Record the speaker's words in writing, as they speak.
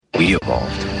We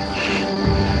evolved.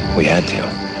 We had to.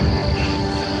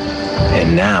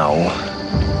 And now,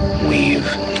 we've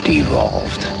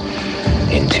devolved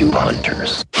into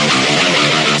hunters.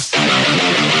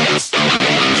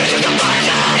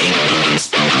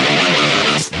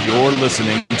 You're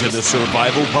listening to the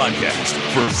Survival Podcast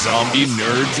for zombie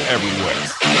nerds everywhere.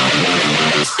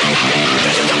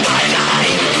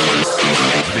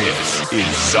 This is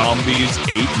Zombies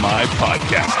Ate My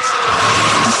Podcast.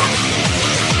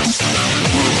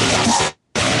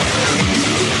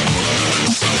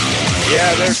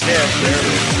 Yeah, they're dead.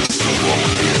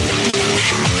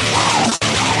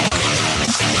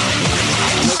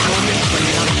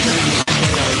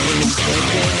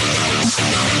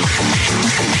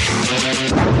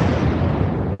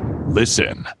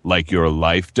 Listen like your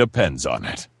life depends on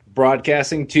it.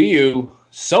 Broadcasting to you,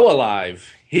 so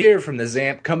alive, here from the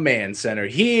ZAMP Command Center,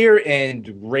 here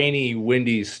in rainy,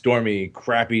 windy, stormy,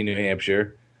 crappy New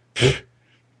Hampshire.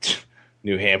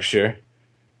 New Hampshire.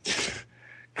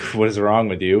 What is wrong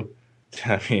with you?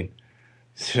 I mean,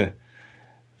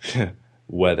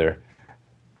 weather.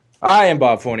 I am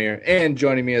Bob Fournier, and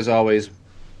joining me as always,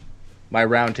 my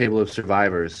round table of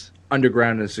survivors,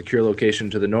 underground in a secure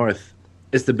location to the north.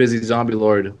 It's the busy zombie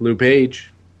lord, Lou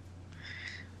Page.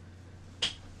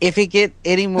 If it get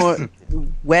any more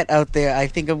wet out there, I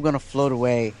think I'm going to float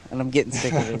away, and I'm getting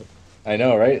sick of it. I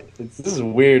know, right? This is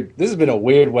weird. This has been a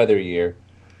weird weather year.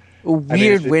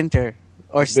 Weird winter.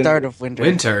 Or start of winter.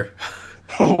 Winter.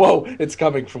 Whoa, it's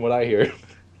coming from what I hear.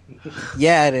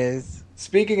 Yeah, it is.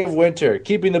 Speaking of winter,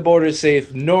 keeping the borders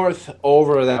safe north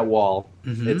over that wall,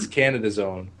 It's Canada's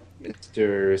own,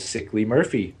 Mr. Sickly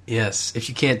Murphy. Yes, if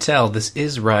you can't tell, this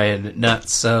is Ryan, not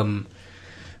some...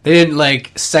 They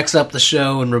didn't, sex up the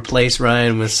show and replace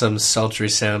Ryan with some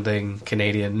sultry-sounding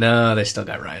Canadian. No, they still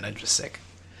got Ryan. I'm just sick.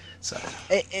 So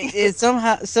It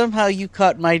somehow you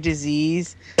caught my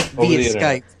disease via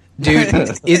Skype. Dude,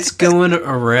 it's going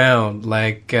around.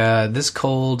 This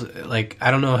cold,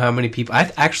 I don't know how many people...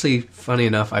 funny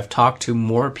enough, I've talked to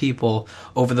more people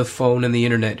over the phone and the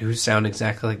internet who sound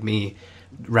exactly like me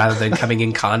rather than coming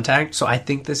in contact. So I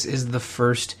think this is the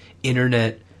first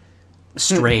internet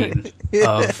strain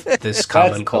of this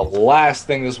common cold. That's the last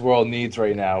thing this world needs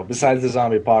right now, besides the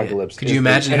zombie apocalypse. Yeah. Could you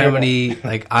imagine how many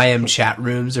IM chat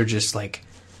rooms are just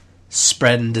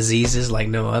spreading diseases like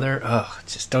no other? Oh,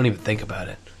 just don't even think about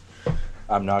it.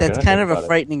 I'm not. That's kind of a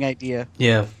frightening idea.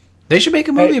 Yeah, they should make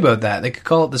a movie about that. They could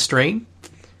call it The Strain.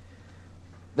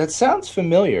 That sounds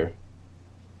familiar.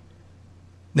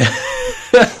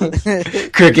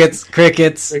 Crickets.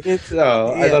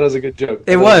 Oh, I thought it was a good joke.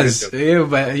 It was, but it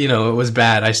was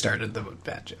bad. I started the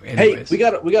bad joke. Anyways. Hey,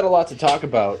 we got a lot to talk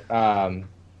about.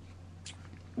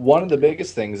 One of the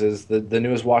biggest things is the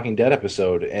newest Walking Dead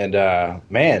episode, and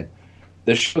man,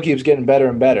 the show keeps getting better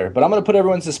and better. But I'm going to put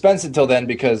everyone in suspense until then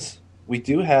because we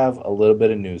do have a little bit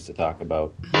of news to talk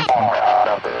about.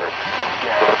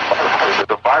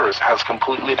 The virus has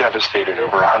completely devastated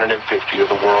over 150 of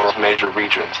the world's major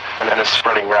regions and is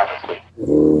spreading rapidly.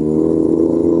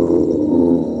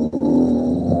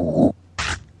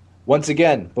 Once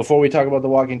again, before we talk about The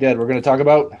Walking Dead, we're going to talk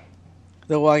about...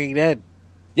 The Walking Dead.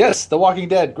 Yes, The Walking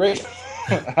Dead. Great.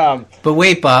 But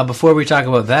wait, Bob, before we talk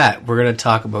about that, we're going to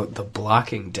talk about The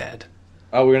Blocking Dead.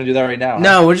 Oh, we're going to do that right now?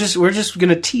 No, we're just going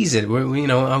to tease it. We've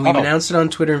announced it on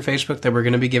Twitter and Facebook that we're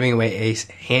going to be giving away a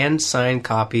hand-signed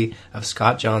copy of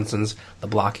Scott Johnson's The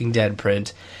Blocking Dead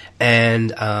print.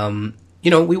 And,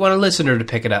 we want a listener to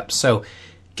pick it up. So,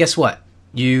 guess what?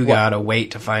 You got to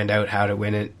wait to find out how to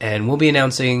win it. And we'll be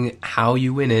announcing how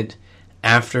you win it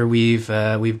after we've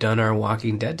done our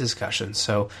Walking Dead discussion.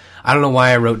 So, I don't know why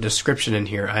I wrote description in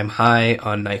here. I'm high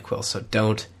on NyQuil, so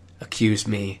don't accuse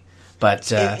me. But...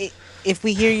 If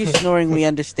we hear you snoring, we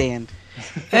understand.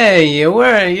 Hey,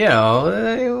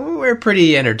 we're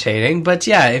pretty entertaining, but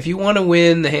yeah, if you want to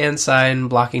win the hand sign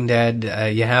Blocking Dead,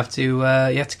 you have to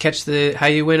catch the how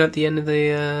you win at the end of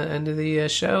the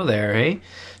show there, eh?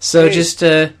 So just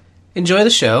enjoy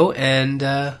the show, and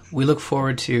we look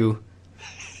forward to.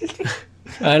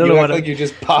 I don't know what. You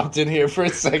just popped in here for a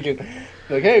second.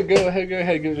 Hey, go ahead.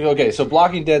 Okay, so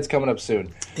Blocking Dead's coming up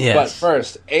soon. Yes. But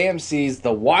first, AMC's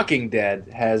The Walking Dead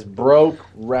has broke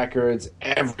records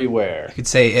everywhere. You could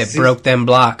say it broke them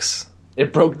blocks.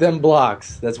 It broke them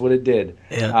blocks. That's what it did.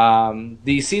 Yeah.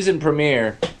 The season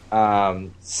premiere,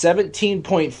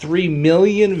 17.3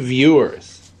 million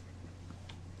viewers.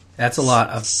 That's a lot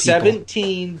of people.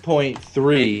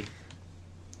 17.3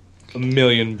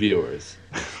 million viewers.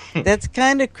 That's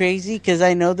kind of crazy because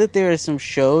I know that there are some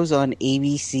shows on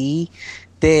ABC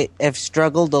that have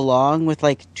struggled along with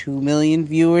like 2 million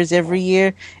viewers every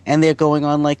year, and they're going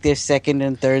on like their second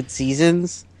and third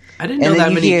seasons. I didn't know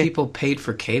that many people paid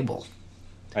for cable.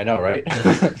 I know, right?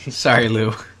 Sorry,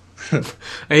 Lou. I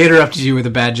interrupted you with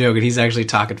a bad joke, and he's actually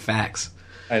talking facts.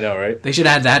 I know, right? They should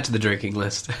add that to the drinking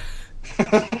list.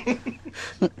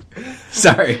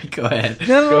 Sorry, go ahead.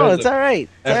 No, it's all right.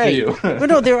 It's all right. You. But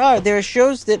no, there are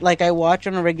shows that like I watch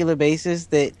on a regular basis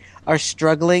that are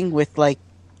struggling with like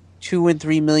 2 and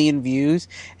 3 million views,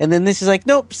 and then this is like,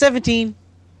 nope, 17.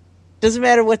 Doesn't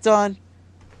matter what's on.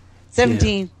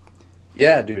 17.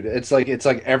 Yeah, dude. It's like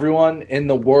everyone in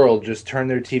the world just turned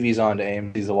their TVs on to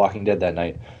AMC's The Walking Dead that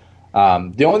night.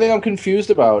 The only thing I'm confused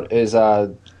about is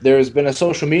there's been a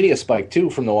social media spike too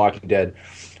from The Walking Dead.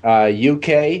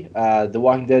 UK, The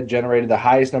Walking Dead generated the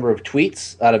highest number of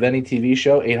tweets out of any TV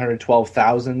show,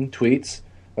 812,000 tweets.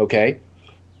 Okay.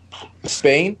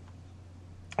 Spain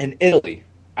and Italy.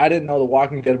 I didn't know The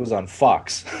Walking Dead was on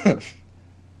Fox. A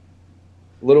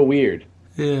little weird.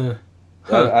 Yeah.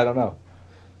 I don't know.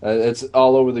 It's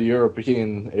all over the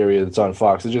European area that's on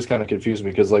Fox. It just kind of confused me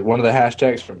because like one of the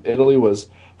hashtags from Italy was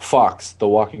Fox, The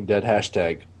Walking Dead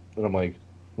hashtag. And I'm like,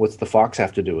 what's the Fox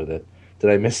have to do with it?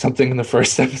 Did I miss something in the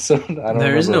first episode? I don't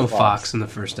There is no Fox. Fox in the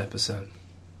first episode.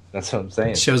 That's what I'm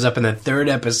saying. It shows up in the third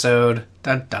episode.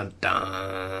 Dun dun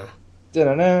dun.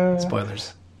 Da-da-da.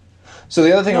 Spoilers. So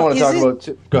the other thing I No, want to is talk it- about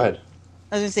too, go ahead.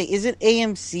 I was gonna say, isn't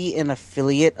AMC an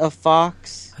affiliate of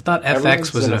Fox? I thought FX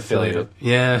Everyone's was an an affiliate.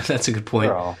 Yeah, that's a good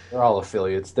point. They're all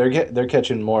affiliates. They're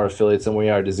catching more affiliates than we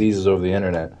are diseases over the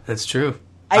internet. That's true.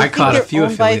 I I caught a think few they're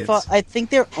owned by affiliates. I think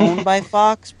they're owned by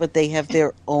Fox, but they have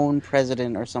their own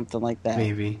president or something like that.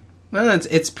 Maybe. Well,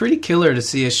 it's pretty killer to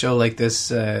see a show like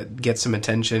this get some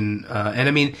attention. And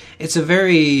I mean, it's a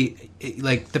very,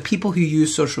 like, the people who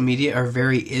use social media are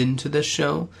very into this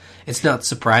show. It's not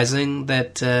surprising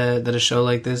that that a show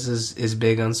like this is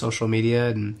big on social media.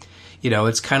 And, you know,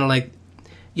 it's kind of like,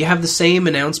 you have the same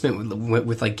announcement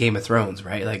with like Game of Thrones,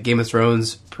 right? Like Game of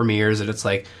Thrones premieres and it's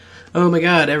like, oh my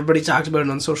god, everybody talked about it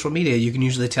on social media. You can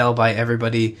usually tell by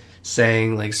everybody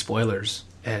saying like spoilers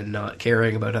and not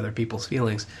caring about other people's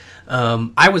feelings.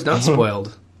 I was not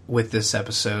spoiled with this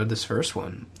episode, this first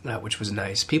one, which was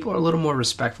nice. People are a little more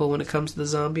respectful when it comes to the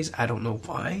zombies. I don't know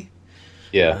why.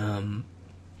 Yeah.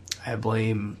 I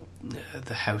blame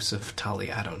the House of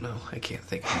Tully. I don't know. I can't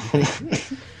think of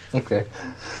anything. Okay.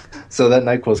 So that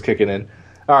NyQuil's kicking in.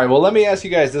 All right, well, let me ask you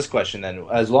guys this question then.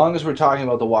 As long as we're talking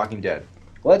about The Walking Dead,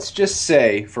 let's just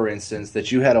say, for instance,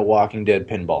 that you had a Walking Dead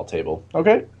pinball table.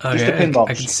 Okay? Just a pinball I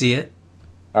machine. can see it.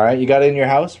 All right, you got it in your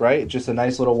house, right? Just a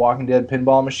nice little Walking Dead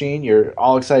pinball machine. You're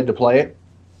all excited to play it.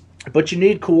 But you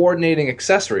need coordinating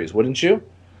accessories, wouldn't you?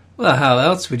 Well, how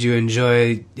else would you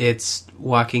enjoy its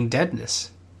Walking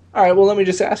Deadness? All right, well, let me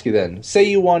just ask you then. Say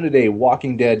you wanted a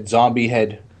Walking Dead zombie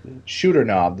head shooter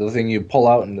knob, the thing you pull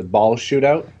out and the balls shoot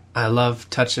out. I love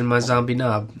touching my zombie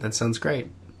knob. That sounds great.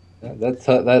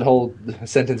 That whole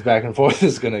sentence back and forth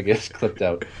is going to get clipped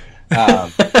out.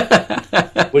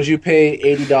 Would you pay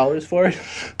 $80 for it?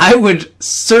 I would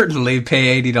certainly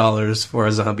pay $80 for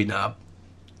a zombie knob.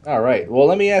 All right. Well,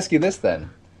 let me ask you this then.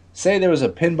 Say there was a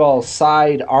pinball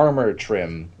side armor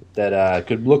trim that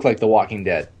could look like The Walking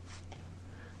Dead.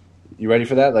 You ready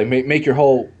for that? Like make your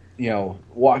whole,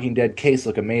 Walking Dead case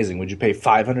look amazing. Would you pay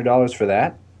 $500 for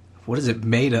that? What is it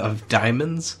made of?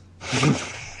 Diamonds?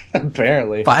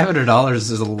 Apparently. $500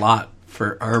 is a lot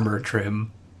for armor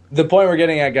trim. The point we're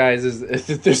getting at, guys, is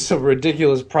that there's some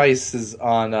ridiculous prices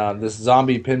on this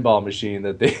zombie pinball machine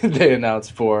that they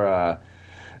announced for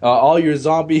all your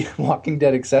zombie Walking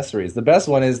Dead accessories. The best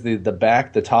one is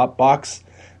the top box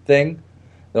thing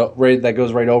that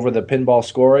goes right over the pinball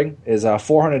scoring is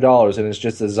 $400, and it's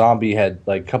just a zombie head,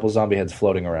 like a couple zombie heads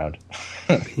floating around.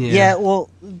 Yeah, well,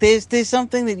 there's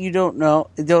something that you don't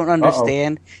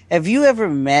understand. Have you ever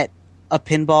met a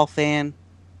pinball fan?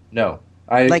 No.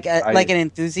 Like an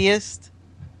enthusiast?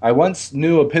 I once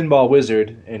knew a pinball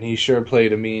wizard, and he sure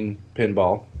played a mean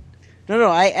pinball. No,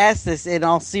 I asked this in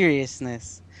all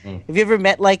seriousness. Have you ever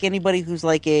met like anybody who's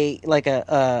like a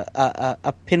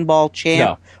pinball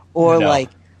champ? No.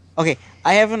 Okay,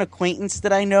 I have an acquaintance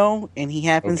that I know, and he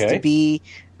happens to be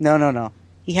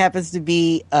He happens to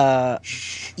be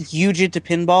huge into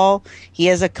pinball. He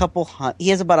has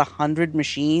about 100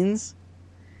 machines.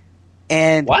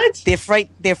 And what?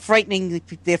 They're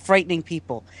frightening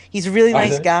people. He's a really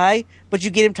nice guy, but you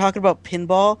get him talking about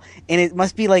pinball, and it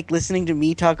must be like listening to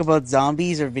me talk about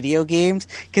zombies or video games,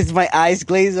 because my eyes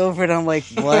glaze over and I'm like,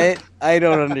 what? I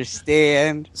don't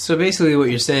understand. So basically what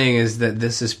you're saying is that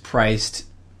this is priced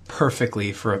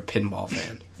perfectly for a pinball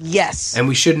fan. Yes. And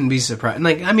we shouldn't be surprised.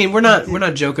 Like, I mean, we're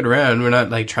not joking around. We're not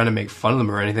like trying to make fun of them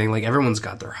or anything. Like, everyone's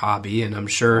got their hobby, and I'm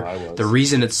sure the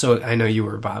reason it's so, I know you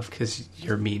were, Bob, because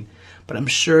you're mean, but I'm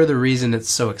sure the reason it's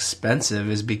so expensive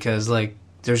is because, like,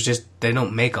 they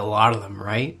don't make a lot of them,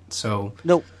 right? So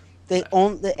no, they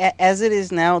only, as it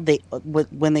is now,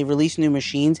 when they release new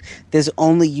machines, there's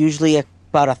only usually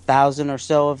about 1,000 or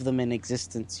so of them in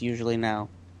existence usually now.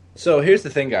 So here's the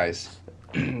thing, guys.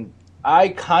 I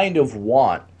kind of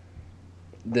want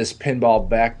this pinball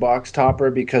back box topper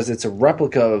because it's a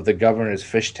replica of the governor's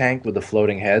fish tank with the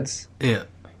floating heads. Yeah.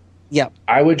 Yep.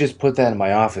 I would just put that in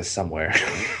my office somewhere.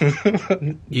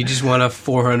 You just want a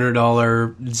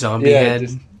 $400 zombie head?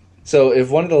 So if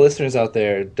one of the listeners out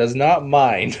there does not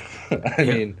mind, I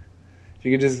mean, if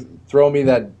you could just throw me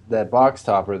that box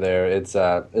topper there, it's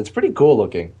pretty cool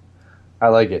looking. I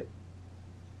like it.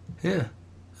 Yeah.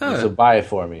 So buy it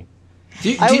for me.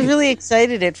 I was really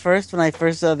excited at first when I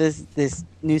first saw this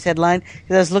news headline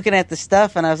because I was looking at the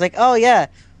stuff and I was like, oh yeah,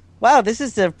 wow, this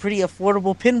is a pretty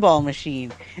affordable pinball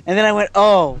machine. And then I went,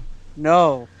 oh,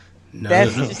 no.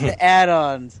 That's just the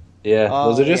add-ons. Yeah,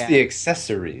 those are just the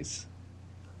accessories.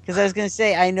 Because I was going to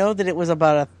say, I know that it was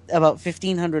about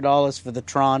 $1,500 for the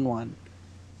Tron one.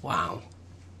 Wow.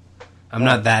 I'm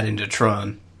not that into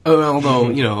Tron. Although,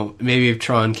 you know, maybe if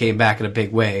Tron came back in a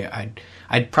big way,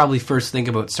 I'd probably first think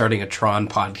about starting a Tron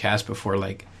podcast before,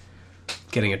 like,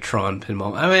 getting a Tron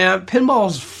pinball. I mean,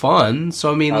 pinball's fun,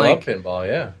 so I mean, I love pinball,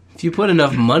 yeah. If you put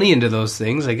enough money into those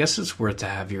things, I guess it's worth to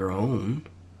have your own.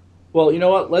 Well, you know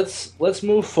what? Let's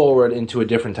move forward into a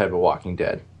different type of Walking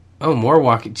Dead. Oh, more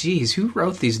Walking... Jeez, who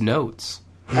wrote these notes?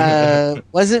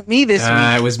 Wasn't me this week.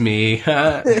 It was me.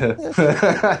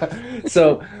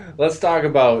 So, let's talk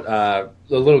about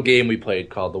the little game we played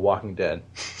called The Walking Dead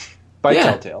by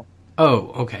Telltale.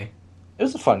 Oh, okay. It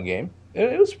was a fun game.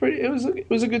 It was pretty. It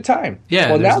was a good time.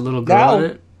 Yeah, there's a little girl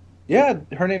in it. Yeah,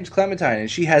 her name's Clementine, and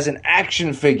she has an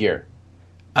action figure.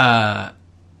 Yeah.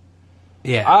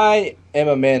 I am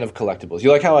a man of collectibles.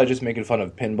 You like how I just making fun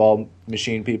of pinball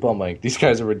machine people? I'm like, these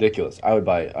guys are ridiculous. I would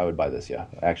buy this. Yeah,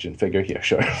 action figure. Yeah,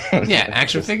 sure. Yeah,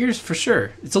 action figures for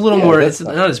sure. It's a little more. It's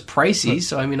not as pricey.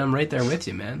 So I mean, I'm right there with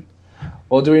you, man.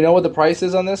 Well, do we know what the price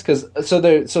is on this? Because so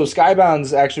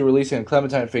Skybound's actually releasing a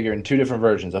Clementine figure in two different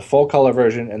versions: a full color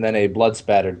version and then a blood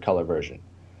spattered color version.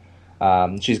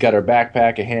 She's got her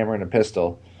backpack, a hammer, and a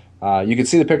pistol. You can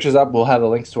see the pictures up. We'll have the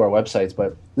links to our websites.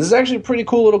 But this is actually a pretty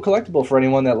cool little collectible for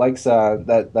anyone that likes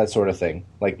that sort of thing,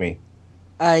 like me.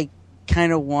 I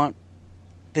kind of want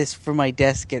this for my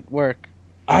desk at work.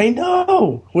 I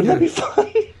know. Wouldn't that be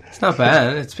fun? It's not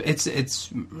bad.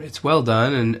 It's well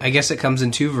done, and I guess it comes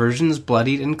in two versions,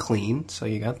 bloodied and clean. So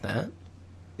you got that.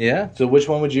 Yeah. So which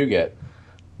one would you get?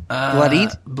 Bloodied?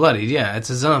 Bloodied. Yeah, it's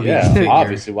a zombie. Yeah, figure.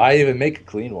 obviously. Why even make a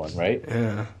clean one, right?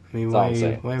 Yeah. I mean, That's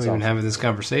why are we even having this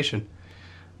conversation?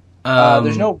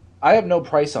 There's no. I have no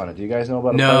price on it. Do you guys know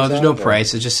about? No, there's no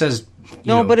price. It just says.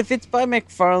 No, but if it's by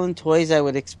McFarlane Toys, I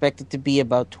would expect it to be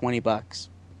about $20.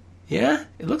 Yeah,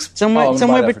 it looks somewhere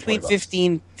between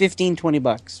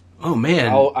 $15-$20. Oh man,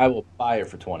 I will buy it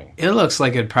for $20. It looks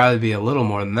like it'd probably be a little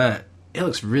more than that. It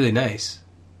looks really nice.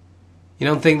 You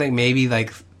don't think like maybe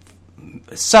like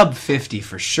sub 50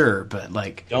 for sure, but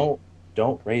like don't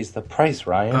raise the price,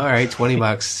 Ryan. All right,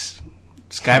 $20.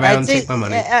 Skybound, take my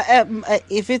money.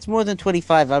 If it's more than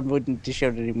 25, I wouldn't dish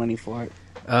out any money for it.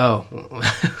 Oh,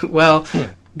 well,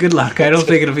 good luck. I don't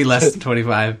think it'll be less than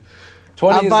 25.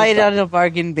 I'll buy it out of a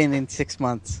bargain bin in 6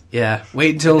 months. Yeah,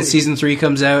 wait until season 3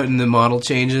 comes out and the model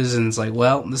changes, and it's like,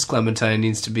 well, this Clementine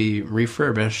needs to be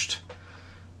refurbished.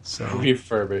 So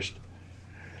refurbished.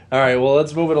 All right, well,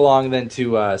 let's move it along then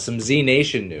to some Z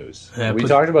Nation news. We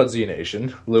talked about Z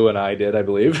Nation. Lou and I did, I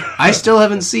believe. I still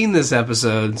haven't seen this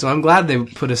episode, so I'm glad they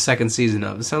put a second season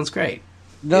up. It sounds great.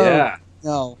 No. Yeah.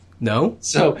 No?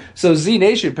 So Z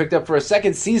Nation picked up for a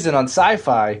second season on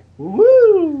Sci-Fi.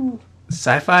 Woo!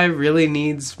 Sci-Fi really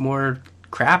needs more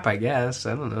crap, I guess.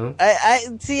 I don't know.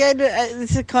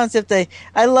 It's a concept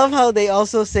I love how they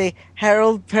also say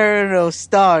Harold Perrineau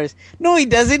stars. No, he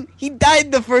doesn't. He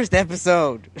died the first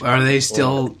episode. Are they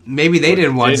still... Maybe they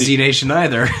didn't watch Z Nation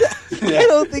either. I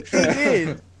don't think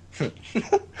they did.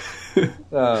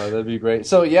 Oh, that'd be great.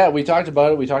 So, yeah, we talked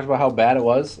about it. We talked about how bad it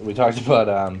was. We talked about,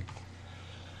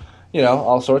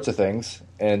 all sorts of things.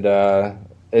 And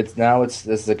this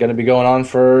is going to be going on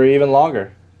for even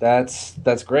longer.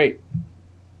 That's great.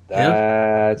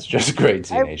 That's just great,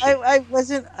 Z Nation. I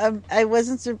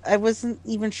wasn't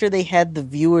even sure they had the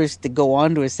viewers to go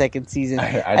on to a second season.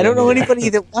 I don't know anybody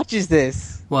that watches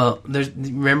this. Well,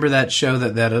 remember that show,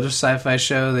 that other sci-fi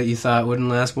show that you thought wouldn't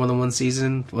last more than one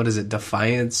season? What is it,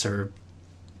 Defiance or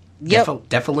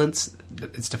Defilance?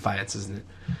 It's Defiance, isn't it?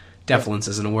 Defilance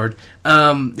isn't a word.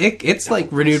 It's like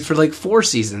renewed for like 4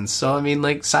 seasons. So I mean,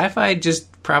 like, sci-fi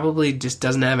probably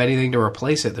doesn't have anything to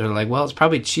replace it. They're like, well, it's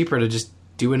probably cheaper to just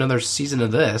do another season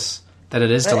of this than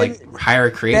it is to like hire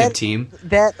a creative team.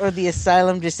 That or the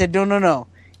Asylum just said, no.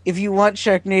 If you want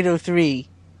Sharknado 3,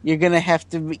 you're gonna have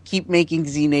to keep making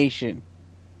Z Nation.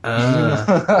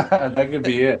 That could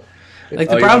be it. Like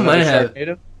the problem I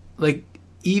have, like,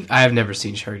 I have never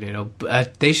seen Sharknado,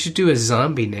 but they should do a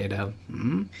Zombie Nado.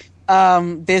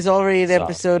 There's already an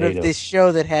episode of this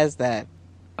show that has that.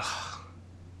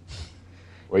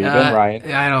 Where you been,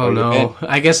 Ryan? I don't know.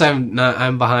 I guess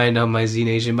I'm behind on my Z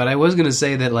Nation, but I was gonna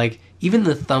say that, like, even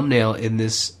the thumbnail in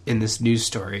this news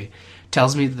story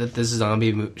tells me that this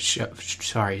zombie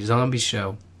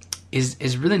show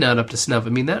is really not up to snuff. I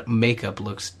mean, that makeup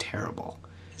looks terrible.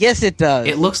 Yes, it does.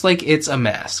 It looks like it's a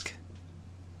mask,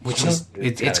 which is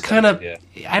it's kind of. Yeah.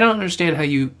 I don't understand how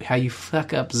you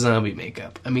fuck up zombie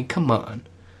makeup. I mean, come on.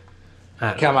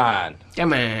 Come on.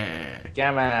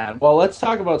 Well, let's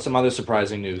talk about some other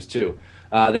surprising news, too.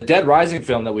 The Dead Rising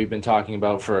film that we've been talking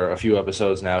about for a few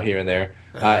episodes now, here and there,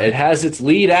 it has its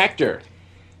lead actor.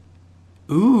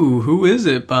 Ooh, who is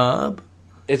it, Bob?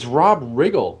 It's Rob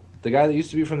Riggle, the guy that used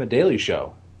to be from The Daily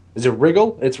Show. Is it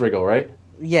Riggle? It's Riggle, right?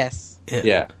 Yes.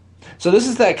 Yeah. So this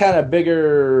is that kind of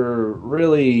bigger,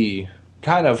 really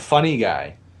kind of funny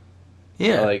guy.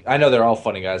 Yeah. Like, I know they're all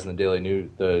funny guys in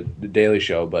the Daily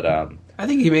Show, but I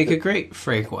think he'd make a great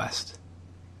Frank West.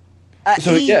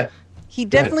 He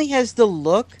definitely has the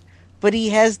look, but he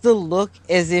has the look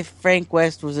as if Frank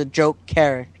West was a joke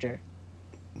character.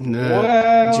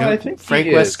 I think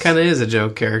Frank West kind of is a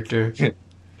joke character.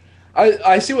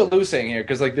 I see what Lou's saying here,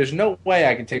 because, like, there's no way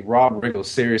I can take Rob Riggle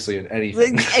seriously in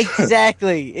anything.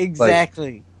 Exactly.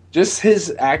 Like, just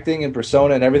his acting and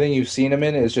persona and everything you've seen him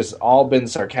in has just all been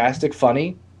sarcastic,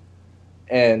 funny.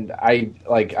 And I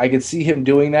could see him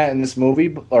doing that in this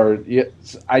movie,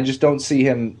 I just don't see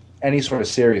him any sort of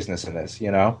seriousness in this,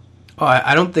 you know? Oh,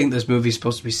 I don't think this movie's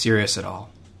supposed to be serious at all.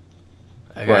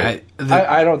 Right.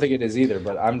 I don't think it is either,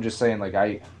 but I'm just saying, like,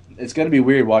 it's going to be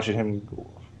weird watching him,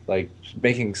 like,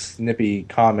 making snippy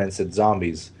comments at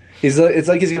zombies. It's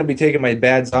like he's going to be taking my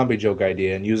bad zombie joke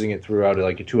idea and using it throughout,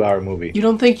 like, a 2-hour movie. You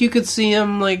don't think you could see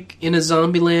him, like, in a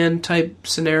Zombieland type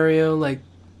scenario? Like,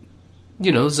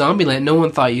 you know, Zombieland, no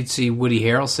one thought you'd see Woody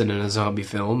Harrelson in a zombie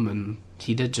film, and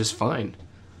he did just fine.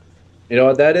 You know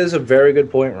what? That is a very good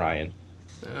point, Ryan.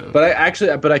 But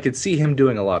I could see him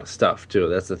doing a lot of stuff, too.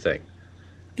 That's the thing.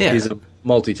 Yeah. He's a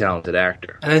multi-talented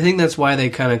actor. And I think that's why they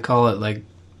kind of call it, like,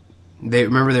 they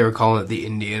were calling it the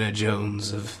Indiana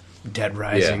Jones of Dead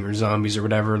Rising or zombies or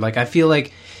whatever. Like, I feel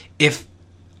like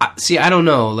I don't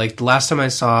know. Like, the last time I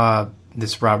saw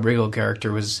this Rob Riggle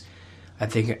character was, I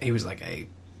think he was like a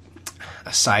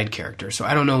side character. So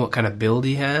I don't know what kind of build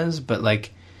he has, but,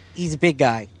 like, he's a big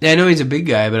guy. Yeah, I know he's a big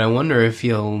guy, but I wonder if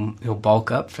he'll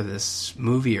bulk up for this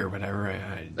movie or whatever.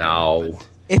 No.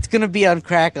 It's going to be on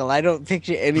Crackle. I don't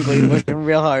picture anybody working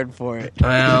real hard for it.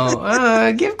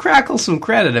 Well, give Crackle some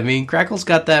credit. I mean, Crackle's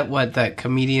got that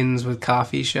Comedians with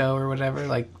Coffee show or whatever.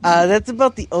 Like, that's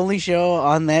about the only show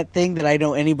on that thing that I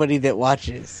know anybody that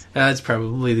watches. That's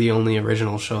probably the only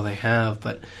original show they have.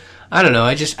 But I don't know.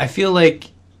 I feel like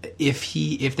if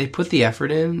they put the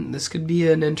effort in, this could be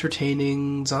an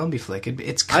entertaining zombie flick.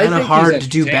 It's kind of hard to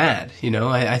do bad. You know,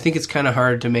 I think it's kind of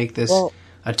hard to make this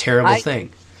a terrible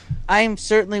thing. I'm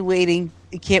certainly waiting.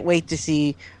 Can't wait to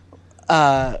see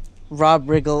Rob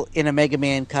Riggle in a Mega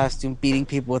Man costume beating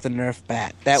people with a Nerf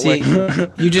bat.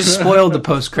 You just spoiled the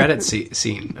post-credit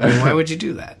scene. I mean, why would you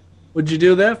do that? What'd you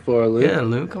do that for, Lou? Yeah,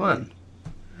 Lou, come on.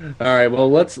 All right,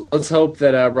 well, let's hope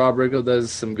that Rob Riggle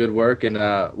does some good work, and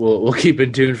we'll keep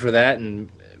in tune for that. And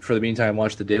for the meantime,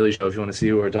 watch The Daily Show if you want to see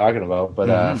who we're talking about.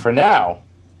 But for now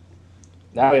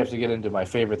we have to get into my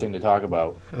favorite thing to talk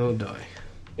about. Oh, boy.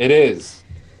 It is.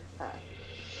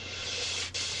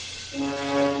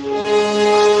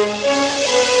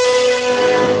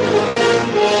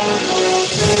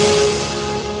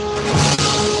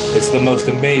 It's the most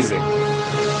amazing,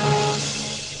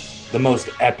 the most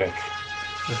epic,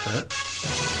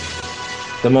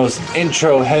 the most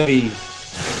intro-heavy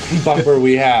bumper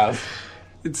we have.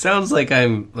 It sounds like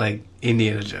I'm like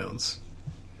Indiana Jones.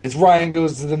 It's Ryan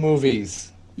Goes to the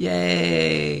Movies.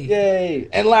 Yay! Yay!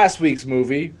 And last week's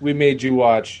movie, we made you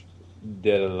watch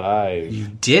Dead Alive. You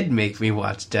did make me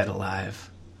watch Dead Alive.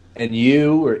 And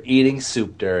you were eating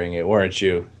soup during it, weren't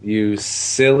you? You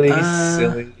silly.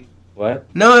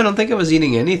 What? No, I don't think I was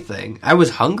eating anything. I was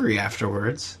hungry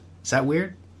afterwards. Is that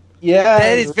weird? Yeah.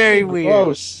 That is very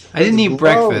weird. I didn't eat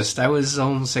breakfast. I was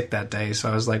home sick that day, so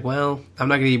I was like, well, I'm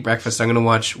not going to eat breakfast. I'm going to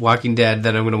watch Walking Dead,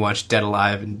 then I'm going to watch Dead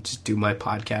Alive and just do my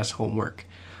podcast homework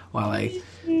while I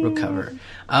recover.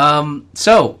 Where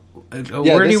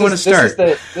do you want to start?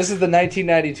 This is the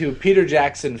 1992 Peter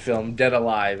Jackson film, Dead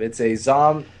Alive. It's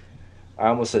a I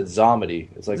almost said zomedy.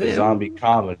 It's like a zombie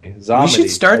comedy. Zomedy. We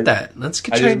should start that. Let's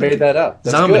get I just made that up.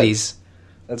 That's zomedies. Good.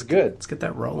 That's good. Let's get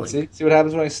that rolling. See what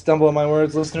happens when I stumble on my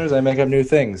words, listeners? I make up new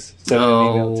things. Send me an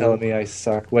email telling me I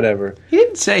suck, whatever. He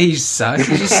didn't say he sucks.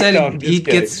 He just said he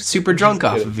gets super drunk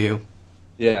off of you.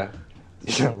 Yeah.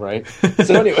 Yeah, right.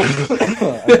 So anyway,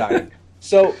 I'm dying.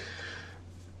 So,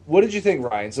 what did you think,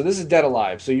 Ryan? So this is Dead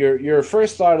Alive. So your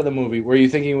first thought of the movie, were you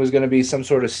thinking it was going to be some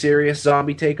sort of serious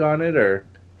zombie take on it, or?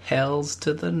 Hells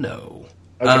to the no.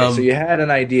 Okay, so you had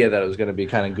an idea that it was going to be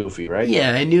kind of goofy, right?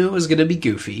 Yeah, I knew it was going to be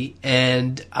goofy,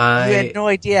 and You had no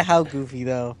idea how goofy,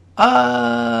 though.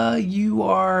 You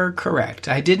are correct.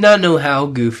 I did not know how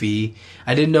goofy.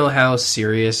 I didn't know how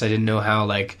serious. I didn't know how,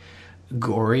 like,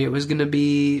 gory it was going to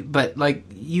be. But, like,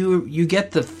 you get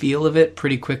the feel of it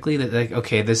pretty quickly that, like,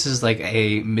 okay, this is like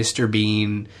a Mr.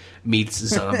 Bean meets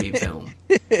zombie film.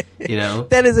 You know?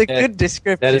 That is a good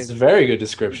description. That is a very good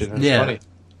description. That's funny.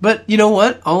 But you know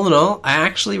what? All in all, I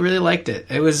actually really liked it.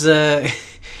 It was it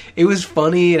was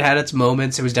funny. It had its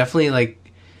moments. It was definitely like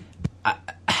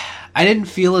I didn't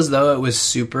feel as though it was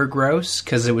super gross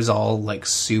because it was all like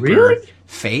super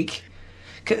fake.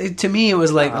 To me, it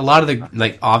was like a lot of the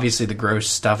like obviously the gross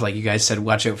stuff. Like you guys said,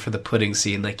 watch out for the pudding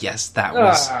scene. Like yes, that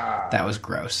was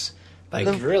gross.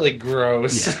 Like really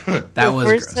gross. Yeah, that was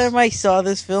the first time I saw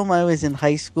this film, I was in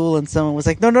high school, and someone was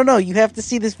like, "No, you have to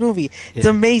see this movie. It's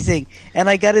amazing." And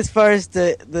I got as far as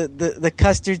the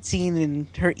custard scene, and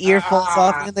her ear falls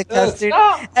off in the custard,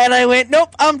 and I went,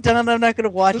 "Nope, I'm done. I'm not going to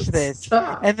watch this."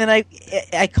 And then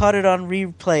I caught it on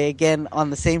replay again on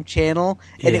the same channel,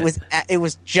 and it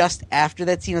was just after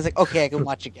that scene. I was like, "Okay, I can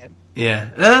watch again." Yeah,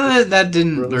 that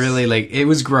didn't really, like, it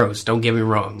was gross, don't get me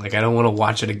wrong. Like, I don't want to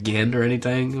watch it again or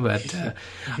anything, but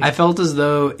I felt as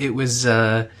though it was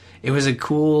a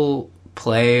cool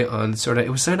play on it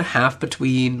was sort of half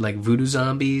between, like, voodoo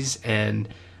zombies and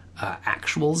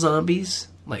actual zombies.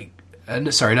 Like,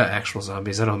 sorry, not actual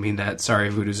zombies, I don't mean that. Sorry,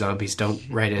 voodoo zombies, don't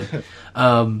write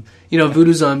in.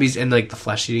 Voodoo zombies and, like, the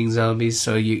flesh-eating zombies,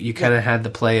 so you kind of had the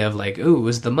play of, like, ooh, it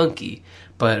was the monkey.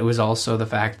 But it was also the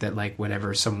fact that, like,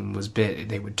 whenever someone was bit,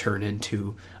 they would turn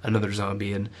into another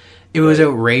zombie. And it was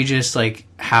outrageous, like,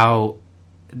 how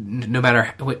no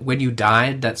matter when you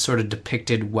died, that sort of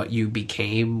depicted what you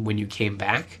became when you came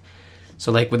back.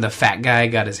 So, like, when the fat guy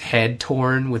got his head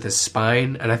torn with his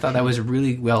spine, and I thought that was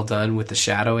really well done with the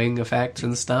shadowing effects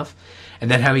and stuff. And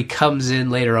then how he comes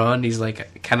in later on, he's,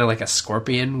 like, kind of like a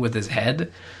scorpion with his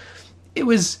head. It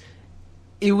was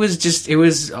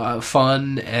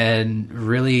fun and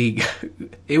really,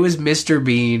 it was Mr.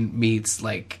 Bean meets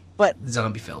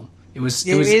zombie film. It was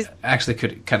actually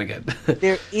kind of good.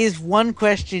 There is one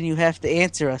question you have to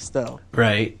answer us though.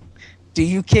 Right. Do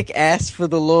you kick ass for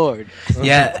the Lord?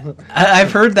 Yeah,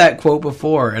 I've heard that quote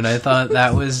before, and I thought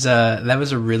that was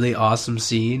a really awesome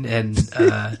scene, and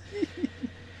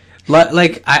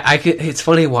like I could. It's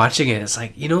funny watching it. It's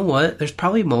like, you know what? There's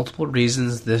probably multiple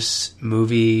reasons this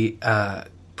movie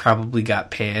probably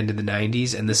got panned in the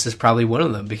 90s, and this is probably one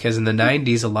of them, because in the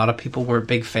 90s a lot of people weren't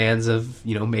big fans of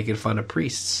making fun of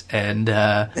priests, and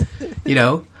I'm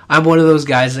one of those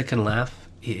guys that can laugh,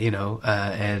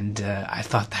 and I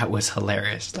thought that was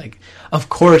hilarious. Like, of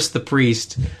course the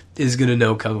priest is gonna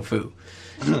know kung fu,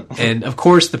 and of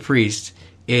course the priest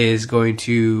is going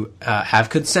to have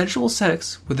consensual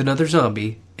sex with another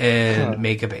zombie and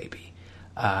make a baby.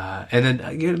 And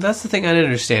then that's the thing I didn't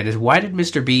understand is, why did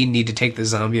Mr. Bean need to take the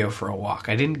zombie out for a walk?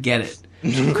 I didn't get it.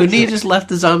 Couldn't he have just left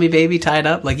the zombie baby tied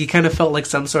up? Like, he kind of felt like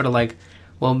some sort of like,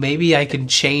 well, maybe I can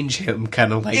change him,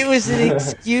 kind of like. It was an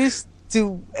excuse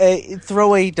to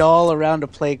throw a doll around a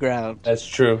playground. That's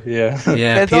true, yeah.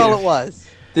 That's all it was.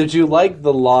 Did you like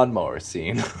the lawnmower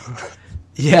scene?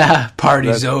 Yeah,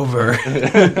 party's over.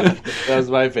 That was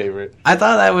my favorite. I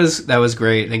thought that was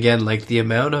great. And again, like, the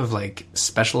amount of, like,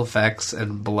 special effects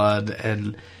and blood,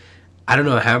 and I don't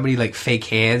know how many, like, fake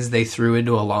hands they threw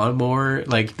into a lawnmower.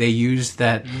 Like, they used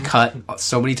that cut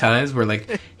so many times where,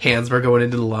 like, hands were going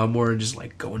into the lawnmower and just,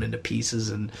 like, going into pieces.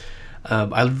 And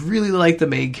I really like the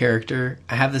main character.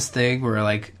 I have this thing where,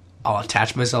 like, I'll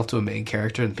attach myself to a main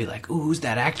character and be like, ooh, who's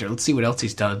that actor? Let's see what else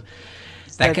he's done.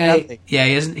 That guy, nothing. Yeah,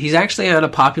 he's actually on a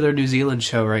popular New Zealand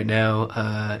show right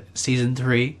now, season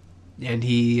 3, and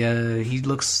he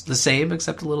looks the same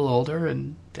except a little older,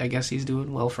 and I guess he's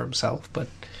doing well for himself, but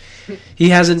he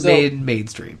hasn't made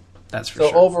mainstream. That's for sure.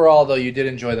 So overall, though, you did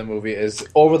enjoy the movie. As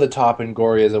over the top and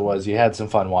gory as it was, you had some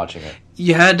fun watching it.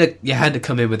 You had to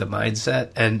come in with a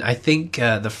mindset, and I think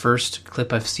the first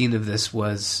clip I've seen of this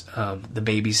was the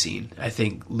baby scene. I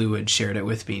think Lou had shared it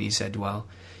with me, and he said, well,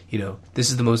 this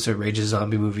is the most outrageous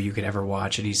zombie movie you could ever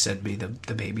watch, and he sent me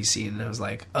the baby scene, and I was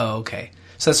like, oh, okay.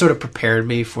 So that sort of prepared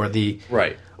me for the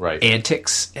right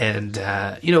antics, and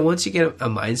once you get a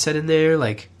mindset in there,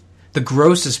 like, the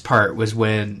grossest part was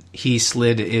when he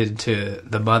slid into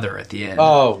the mother at the end.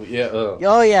 Oh, yeah.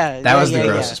 Oh, yeah. That was the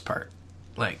grossest part.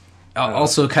 Like,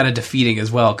 also kind of defeating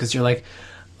as well, because you're like,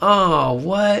 oh,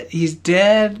 what? He's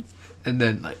dead? And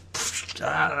then, like, it's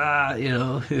I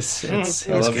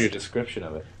love your description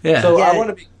of it. Yeah. So I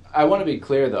want to be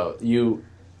clear, though. You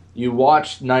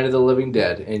watched Night of the Living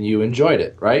Dead, and you enjoyed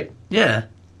it, right? Yeah.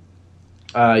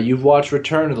 You've watched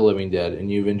Return of the Living Dead, and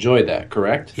you've enjoyed that,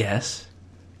 correct? Yes.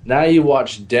 Now you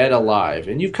watch Dead Alive,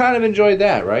 and you've kind of enjoyed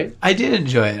that, right? I did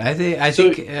enjoy it. I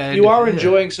think you are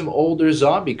enjoying some older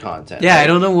zombie content. Yeah, right? I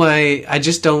don't know why. I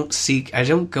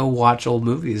don't go watch old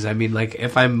movies. I mean, like,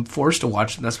 if I'm forced to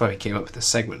watch them, that's why we came up with this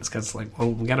segment. It's because, like,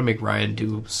 well, we got to make Ryan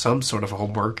do some sort of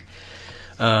homework.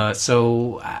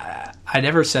 So I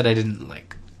never said I didn't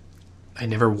like. I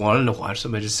never wanted to watch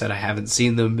them. I just said I haven't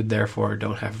seen them, and therefore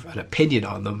don't have an opinion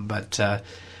on them. But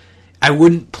I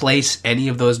wouldn't place any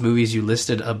of those movies you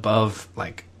listed above,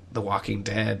 like, The Walking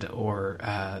Dead or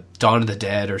Dawn of the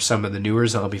Dead or some of the newer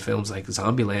zombie films like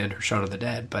Zombieland or Shaun of the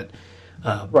Dead. But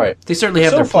they certainly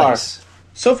have their place.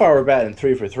 So far, we're batting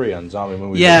 3 for 3 on zombie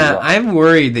movies. Yeah, I'm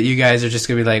worried that you guys are just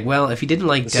going to be like, well, if he didn't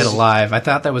like Dead Alive, I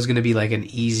thought that was going to be like an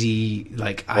easy,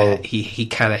 like, he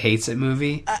kind of hates it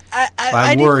movie.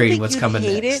 I'm worried what's coming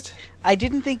next. I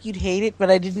didn't think you'd hate it,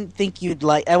 but I didn't think you'd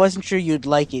like. I wasn't sure you'd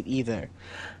like it either.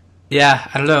 Yeah,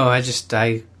 I don't know.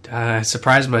 I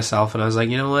surprised myself, and I was like,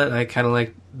 you know what? I kind of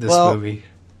like this movie.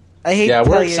 I hate. Yeah,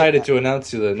 we're excited to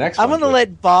announce you the next one. I'm going to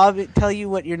let Bob tell you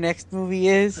what your next movie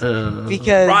is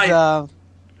because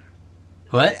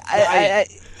what?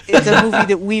 It's a movie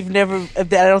that we've never.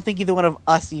 That I don't think either one of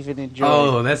us even enjoyed.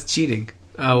 Oh, that's cheating.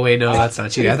 Oh wait, no, that's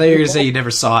not cheating. I thought you were going to say you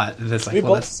never saw it. And that's like, we've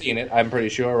both seen it. I'm pretty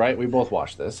sure, right? We both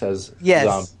watched this as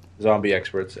zombie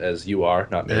experts, as you are,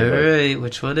 not me. All right,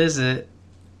 which one is it?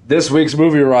 This week's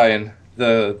movie, Ryan,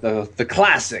 the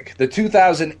classic, the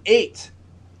 2008.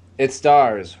 It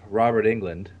stars Robert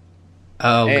Englund.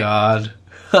 Oh, God.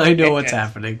 I know what's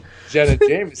happening. Jenna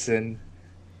Jameson.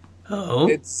 Oh.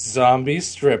 It's Zombie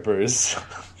Strippers.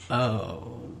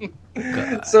 Oh,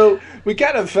 God. So we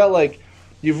kind of felt like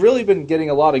you've really been getting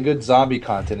a lot of good zombie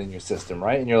content in your system,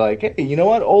 right? And you're like, hey, you know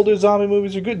what? Older zombie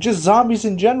movies are good. Just zombies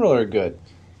in general are good.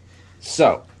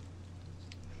 So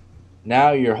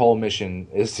now your whole mission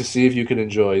is to see if you can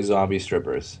enjoy Zombie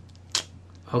Strippers.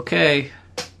 Okay.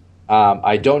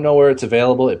 I don't know where it's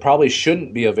available. It probably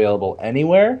shouldn't be available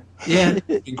anywhere. Yeah.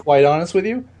 To be quite honest with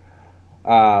you.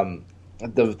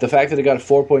 The fact that it got a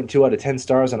 4.2 out of 10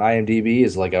 stars on IMDb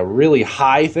is like a really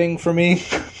high thing for me.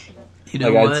 You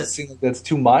know what? It seems like that's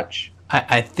too much.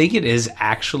 I think it is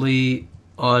actually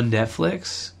on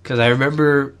Netflix because I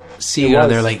remember seeing it on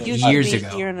there like years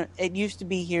ago. It used to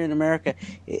be here in America.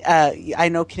 I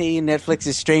know Canadian Netflix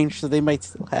is strange, so they might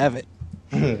still have it.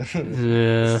 Yeah. This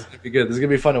is gonna be good. This is gonna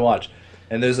be fun to watch.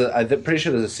 And I'm pretty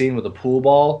sure there's a scene with a pool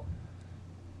ball,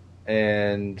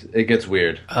 and it gets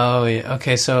weird. Oh yeah.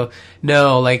 Okay. So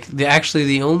no, like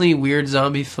the only weird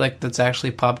zombie flick that's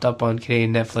actually popped up on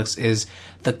Canadian Netflix is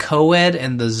The Co-Ed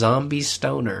and the Zombie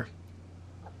Stoner.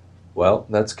 Well,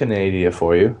 that's Canada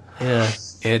for you. Yeah.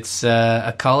 It's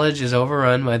a college is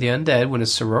overrun by the undead when a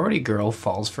sorority girl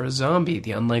falls for a zombie.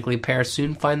 The unlikely pair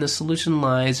soon find the solution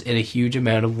lies in a huge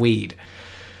amount of weed.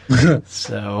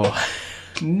 So,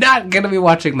 not going to be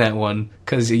watching that one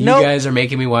because you guys are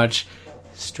making me watch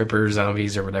stripper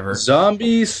zombies or whatever.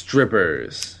 Zombie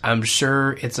Strippers. I'm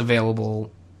sure it's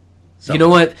available. You know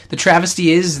what? The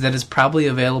travesty is that it's probably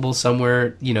available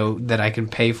somewhere, that I can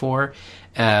pay for.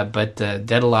 But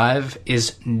Dead Alive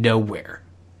is nowhere.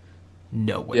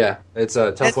 Nowhere. Yeah, it's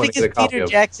a tough one to get a copy Peter of.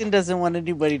 Jackson doesn't want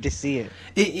anybody to see it.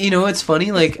 It's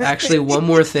funny. Like, actually, one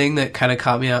more thing that kind of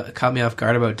caught me off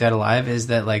guard about Dead Alive is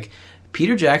that, like,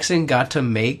 Peter Jackson got to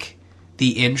make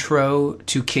the intro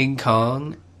to King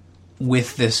Kong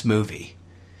with this movie.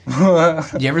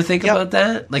 You ever think about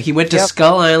that? Like, he went to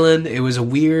Skull Island. It was a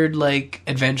weird, like,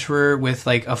 adventure with,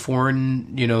 like, a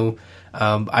foreign,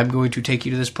 I'm going to take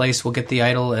you to this place, we'll get the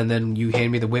idol, and then you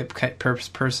hand me the whip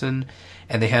person.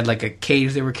 And they had, like, a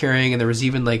cage they were carrying, and there was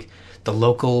even, like, the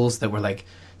locals that were, like,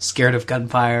 scared of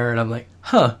gunfire. And I'm like,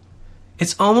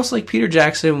 it's almost like Peter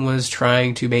Jackson was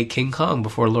trying to make King Kong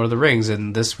before Lord of the Rings,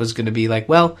 and this was going to be like,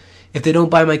 well, if they don't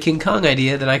buy my King Kong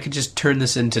idea, then I could just turn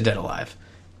this into Dead Alive.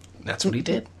 That's what he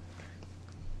did.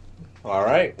 All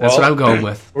right, that's what I'm going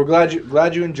with. We're glad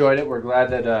you enjoyed it. We're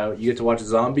glad that you get to watch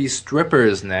Zombie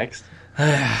Strippers next.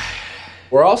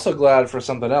 We're also glad for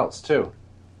something else too.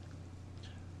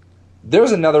 There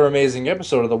was another amazing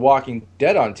episode of The Walking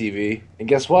Dead on TV, and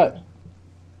guess what?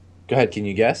 Go ahead. Can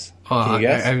you guess? Can you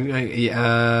guess?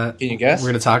 Can you guess? We're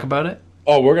going to talk about it?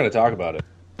 Oh, we're going to talk about it.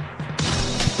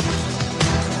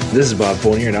 This is Bob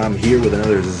Fournier, and I'm here with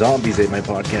another Zombies Ate My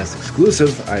Podcast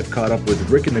exclusive. I've caught up with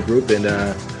Rick in the group, and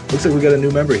looks like we got a new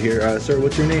member here. Sir,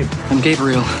 what's your name? I'm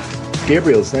Gabriel.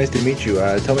 Gabriel, it's nice to meet you.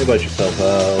 Tell me about yourself.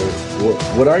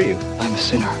 What are you? I'm a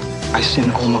sinner. I sin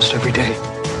almost every day.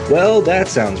 Well, that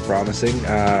sounds promising.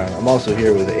 I'm also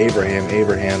here with Abraham.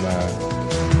 Abraham,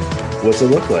 what's it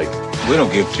look like? We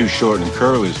don't give too short and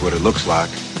curly is what it looks like.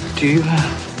 Do you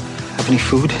have any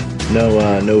food?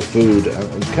 No food.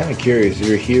 I'm kind of curious.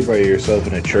 You're here by yourself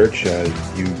in a church.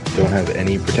 You don't have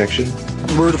any protection?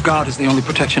 The Word of God is the only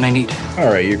protection I need. All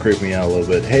right, you creep me out a little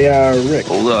bit. Hey, Rick.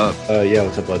 Hold up. Yeah,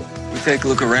 what's up, bud? We take a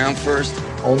look around first?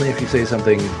 Only if you say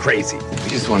something crazy. We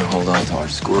just want to hold on to our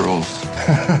squirrels.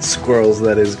 Squirrels,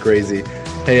 that is crazy.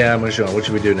 Hey, Michelle, what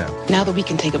should we do now? Now that we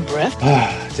can take a breath?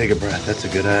 Take a breath. That's a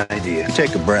good idea. We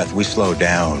take a breath, we slow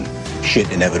down.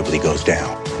 Shit inevitably goes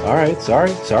down. All right,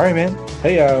 sorry, man.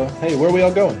 Hey, where are we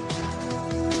all going?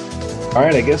 All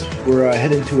right, I guess we're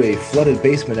heading to a flooded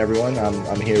basement, everyone.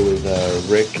 I'm here with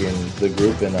Rick and the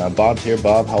group, and Bob's here.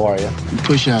 Bob, how are you? We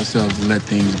push ourselves to let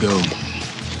things go.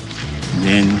 And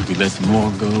then we let some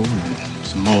more go, and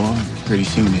some more. And pretty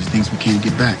soon there's things we can't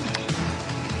get back.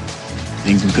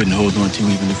 Things we couldn't hold on to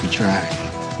even if we tried.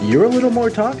 You're a little more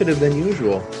talkative than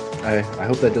usual. I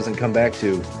hope that doesn't come back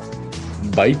to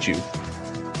bite you.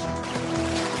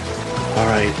 All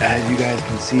right, as you guys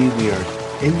can see, we are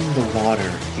in the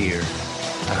water here.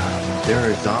 There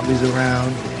are zombies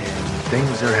around, and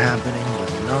things are happening,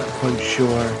 but I'm not quite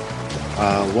sure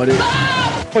what is...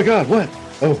 Oh my God, what?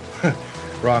 Oh,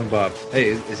 wrong Bob. Hey,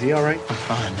 is he all right? I'm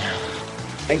fine now.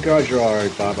 Thank God you're all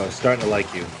right, Bob. I was starting to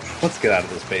like you. Let's get out of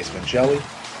this basement, shall we?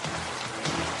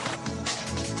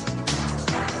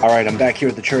 All right, I'm back here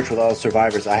at the church with all the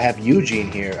survivors. I have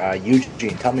Eugene here.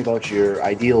 Eugene, tell me about your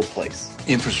ideal place.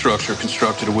 Infrastructure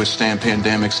constructed to withstand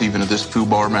pandemics even of this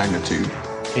foobar magnitude.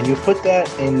 Can you put that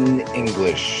in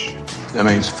English? That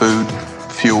means food,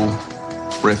 fuel,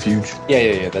 refuge.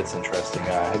 Yeah, that's interesting.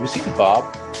 Have you seen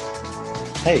Bob?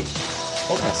 Hey,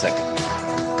 hold on a second.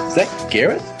 Is that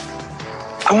Garrett?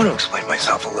 I want to explain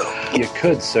myself a little. You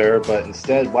could, sir, but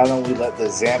instead, why don't we let the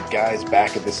Zamp guys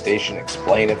back at the station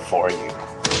explain it for you?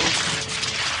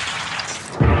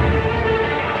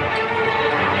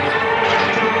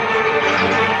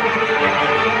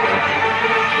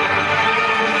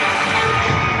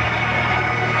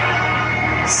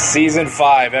 Season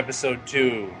 5, Episode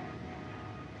 2.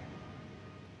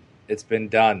 It's been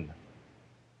done.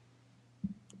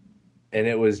 And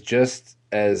it was just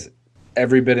as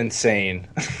every bit insane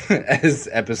as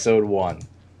Episode 1.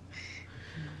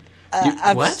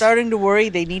 I'm starting to worry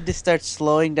they need to start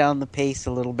slowing down the pace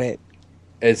a little bit.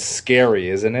 It's scary,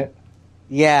 isn't it?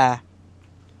 Yeah.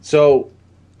 So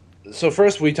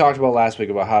first we talked about last week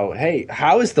about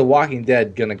how is The Walking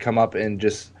Dead going to come up and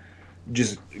just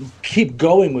keep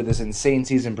going with this insane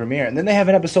season premiere, and then they have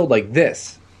an episode like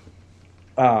this.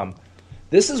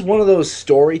 This is one of those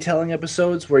storytelling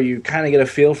episodes where you kind of get a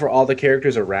feel for all the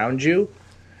characters around you,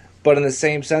 but in the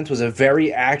same sense was a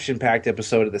very action-packed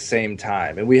episode at the same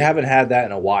time, and we haven't had that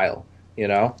in a while, you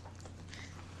know?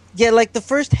 Yeah, like the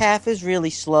first half is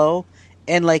really slow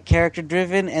and like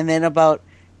character-driven, and then about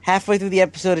halfway through the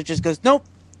episode it just goes, nope,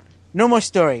 no more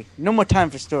story, no more time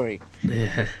for story.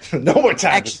 Yeah. No more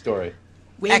time for story.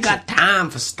 We ain't got time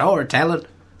for storytelling.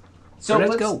 So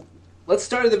let's go. Let's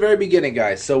start at the very beginning,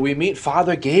 guys. So we meet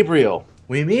Father Gabriel.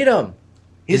 We meet him.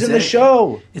 He's in the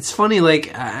show. It's funny,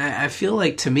 like, I feel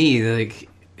like, to me, like,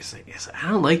 I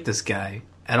don't like this guy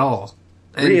at all.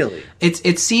 And really?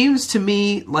 It seems to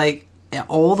me like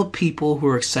all the people who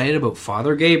are excited about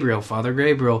Father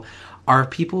Gabriel are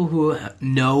people who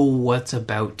know what's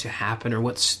about to happen or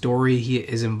what story he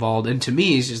is involved in. To me,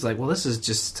 he's just like, well, this is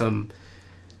just some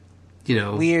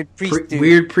weird priest dude.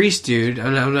 Weird priest dude.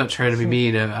 I'm not trying to be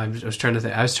mean. I was trying to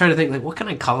think like, what can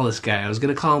I call this guy? I was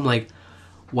gonna call him like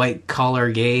White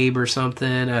Collar Gabe or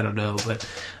something. I don't know, but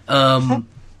that's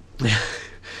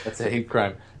a hate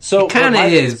crime. So it kind of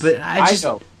is, but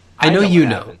I know you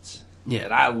know. Happens. Yeah,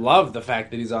 and I love the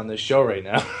fact that he's on this show right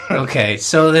now. Okay,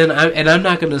 so then I'm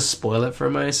not going to spoil it for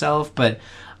myself, but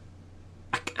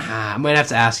I might have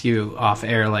to ask you off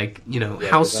air, like,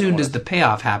 how soon does the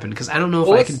payoff happen? Because I don't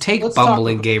know if I can take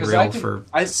Bumbling Gabriel for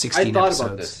 16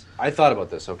 episodes. I thought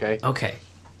about this, okay? Okay.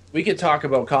 We could talk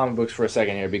about comic books for a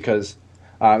second here, because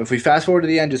if we fast forward to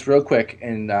the end just real quick,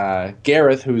 and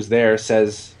Gareth, who's there,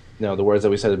 says, the words that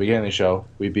we said at the beginning of the show,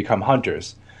 we become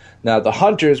hunters. Now, the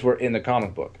hunters were in the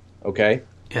comic book, okay?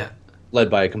 Yeah. Led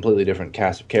by a completely different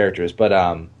cast of characters, but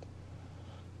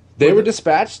they were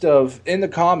dispatched in the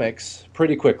comics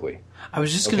pretty quickly. I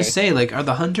was just going to say, like, are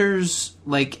the hunters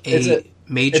like a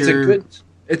major...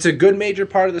 It's a good major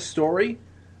part of the story,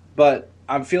 but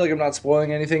I feel like I'm not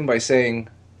spoiling anything by saying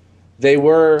they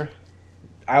were,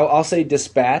 I'll say,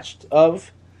 dispatched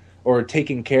of or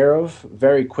taken care of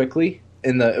very quickly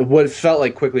in what felt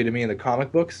like quickly to me in the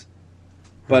comic books.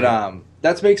 But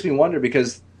that makes me wonder,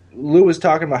 because Lou was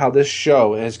talking about how this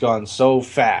show has gone so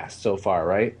fast so far,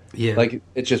 right? Yeah. Like,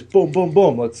 it's just boom, boom,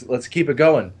 boom. Let's keep it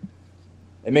going.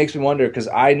 It makes me wonder, because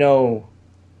I know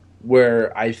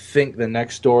where I think the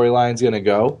next storyline's going to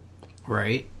go.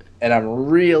 Right. And I'm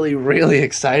really, really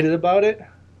excited about it.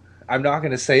 I'm not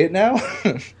going to say it now.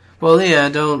 Well, yeah,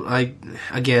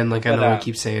 I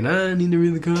keep saying, I need to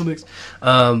read the comics.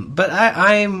 But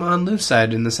I'm on Lou's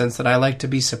side in the sense that I like to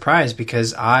be surprised,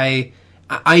 because I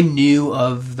knew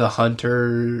of the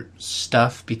Hunter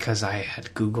stuff because I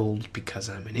had Googled, because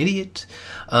I'm an idiot.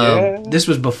 This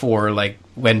was before, like,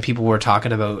 when people were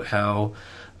talking about how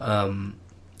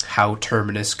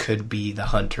Terminus could be the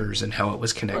Hunters and how it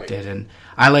was connected. Right. And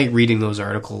I like reading those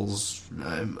articles.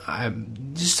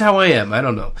 I'm just how I am. I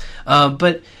don't know.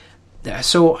 But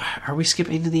so are we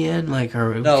skipping to the end? Like,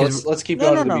 let's keep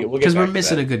going to the beginning. Because we're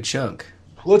missing a good chunk.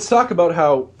 Let's talk about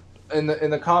how in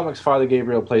the comics, Father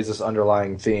Gabriel plays this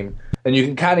underlying theme, and you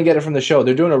can kind of get it from the show.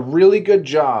 They're doing a really good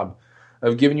job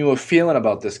of giving you a feeling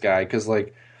about this guy, because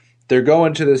like they're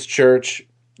going to this church.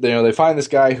 They find this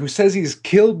guy who says he's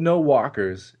killed no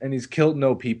walkers and he's killed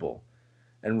no people,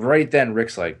 and right then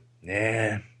Rick's like,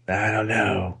 "Yeah, I don't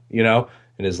know,"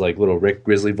 in his like little Rick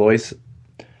Grizzly voice.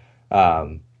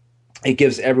 It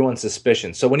gives everyone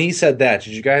suspicion. So when he said that,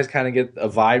 did you guys kind of get a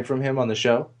vibe from him on the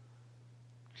show?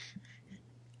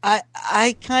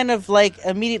 I kind of like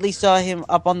immediately saw him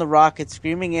up on the rocket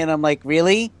screaming, and I'm like,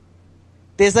 really?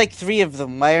 There's like 3 of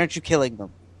them. Why aren't you killing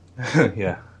them?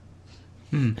 Yeah.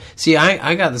 See,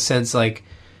 I got the sense like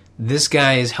this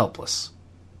guy is helpless.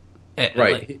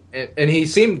 Right. And he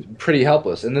seemed pretty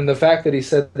helpless. And then the fact that he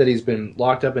said that he's been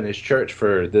locked up in his church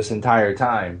for this entire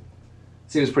time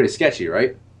seems pretty sketchy,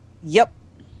 right? Yep.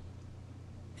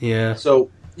 Yeah. So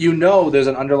there's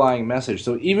an underlying message.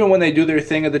 So even when they do their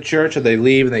thing at the church, or they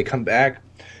leave and they come back,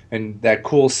 and that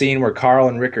cool scene where Carl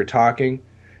and Rick are talking,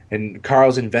 and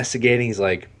Carl's investigating,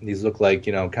 these look like,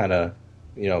 kind of,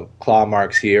 claw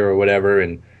marks here or whatever,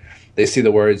 and they see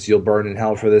the words, "You'll burn in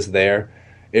hell for this" there.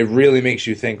 It really makes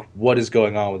you think, what is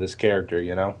going on with this character,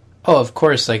 Oh, of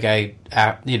course, like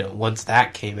once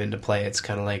that came into play, it's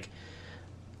kind of like,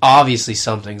 obviously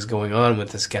something's going on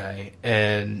with this guy,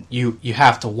 and you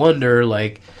have to wonder,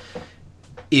 like,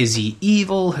 is he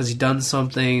evil? Has he done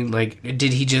something? Like,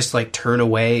 did he just like turn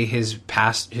away his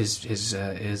past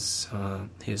his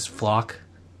flock,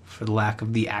 for the lack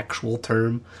of the actual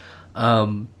term?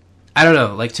 I don't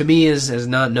know. Like, to me, as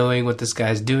not knowing what this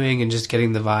guy's doing and just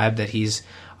getting the vibe that he's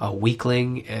a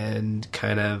weakling and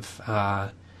kind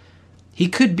of he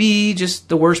could be just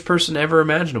the worst person ever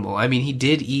imaginable. I mean, he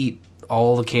did eat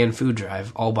all the canned food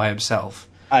drive all by himself.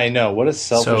 I know, what a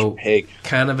selfish pig.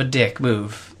 Kind of a dick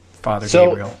move, Father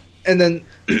Gabriel. And then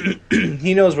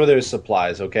he knows where there's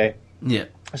supplies, okay? Yeah.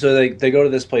 So they go to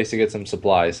this place to get some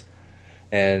supplies,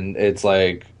 and it's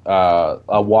like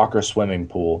a Walker swimming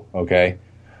pool, okay?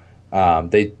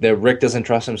 Rick doesn't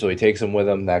trust him, so he takes him with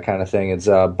him, that kind of thing. It's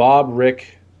Bob,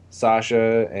 Rick,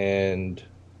 Sasha, and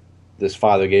this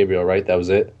Father Gabriel, right? That was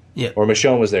it? Yeah. Or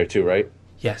Michonne was there too, right?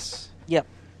 Yes. Yep.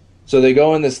 So they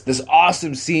go in this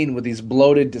awesome scene with these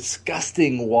bloated,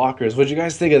 disgusting walkers. What'd you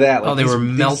guys think of that? Like, they were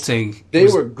melting. They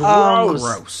were gross.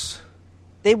 Gross.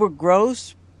 They were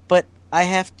gross, but I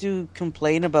have to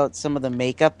complain about some of the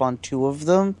makeup on 2 of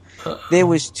them. There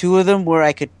was 2 of them where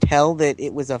I could tell that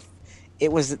it was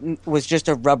just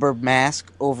a rubber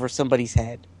mask over somebody's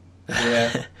head.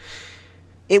 Yeah.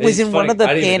 It was in funny. one of the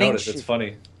I didn't even panning. notice. It's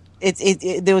funny.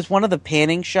 there was one of the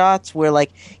panning shots where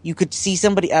like you could see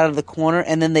somebody out of the corner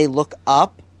and then they look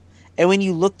up, and when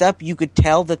you looked up you could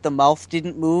tell that the mouth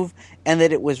didn't move and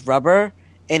that it was rubber,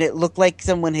 and it looked like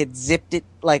someone had zipped it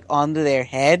like onto their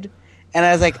head, and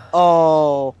I was like,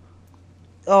 oh,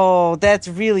 that's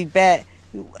really bad.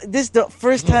 This is the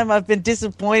first time I've been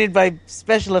disappointed by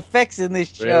special effects in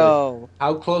this show. Really?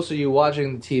 How close are you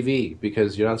watching the TV?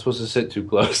 Because you're not supposed to sit too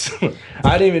close.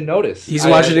 I didn't even notice. He's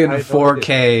watching it in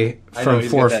 4K from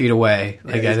 4 feet away.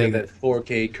 Yeah, like I think that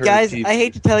 4K curved guys, TV. I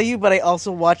hate to tell you, but I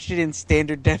also watched it in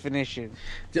standard definition.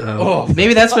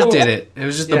 Maybe that's what did it. It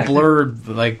was just the blurred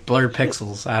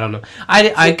pixels. I don't know.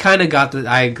 I kind of got the.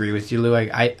 I agree with you, Lou.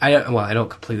 I don't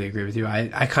completely agree with you.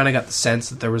 I kind of got the sense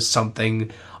that there was something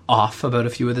off about a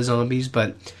few of the zombies,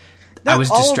 but I was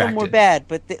distracted. All of them were bad,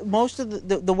 but most of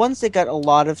the ones that got a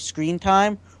lot of screen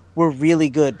time were really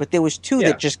good. But there was two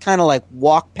that just kind of like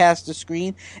walked past the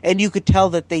screen, and you could tell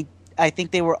that I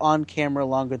think they were on camera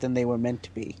longer than they were meant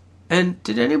to be. And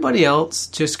did anybody else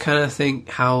just kind of think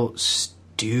how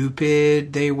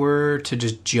stupid they were to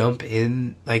just jump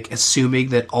in, like assuming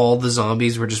that all the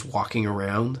zombies were just walking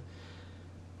around?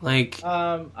 Like,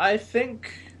 I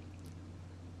think.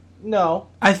 No.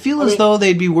 I feel as though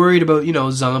they'd be worried about,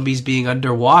 zombies being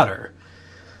underwater.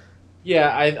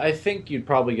 Yeah, I think you'd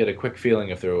probably get a quick feeling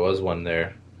if there was one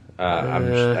there.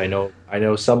 I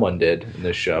know someone did in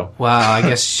this show. Wow, I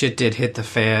guess shit did hit the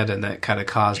fan, and that kind of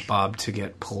caused Bob to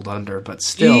get pulled under. But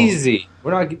still, easy.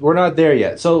 We're not there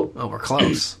yet. So we're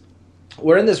close.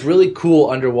 We're in this really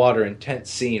cool underwater intense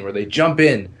scene where they jump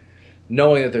in,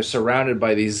 knowing that they're surrounded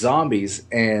by these zombies,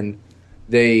 and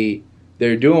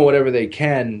they're doing whatever they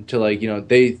can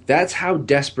to that's how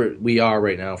desperate we are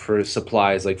right now for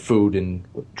supplies like food and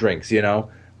drinks,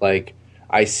 Like,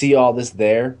 I see all this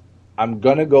there. I'm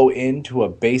going to go into a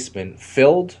basement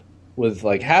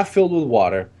half filled with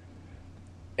water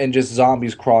and just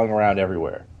zombies crawling around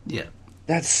everywhere. Yeah.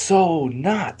 That's so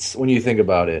nuts when you think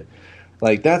about it.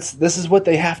 Like, this is what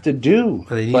they have to do.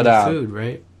 Well, they need the food,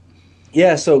 right?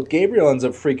 Yeah, so Gabriel ends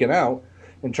up freaking out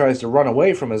and tries to run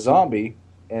away from a zombie.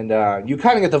 And you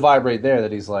kind of get the vibe right there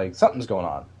that he's like, something's going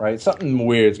on, right? Something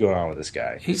weird's going on with this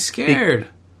guy. He's scared.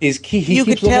 He keeps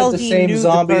looking at the same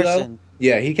zombie, though.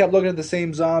 Yeah, he kept looking at the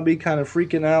same zombie, kind of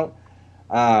freaking out.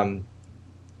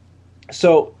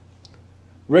 So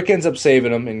Rick ends up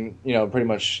saving him, and pretty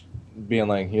much being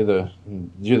like, "You're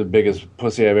the biggest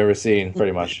pussy I've ever seen."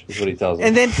 Pretty much is what he tells him.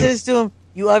 And then says to him,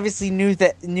 "You obviously knew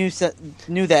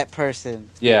that person."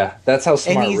 Yeah, that's how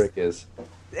smart Rick is.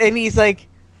 And he's like,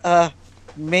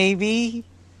 maybe,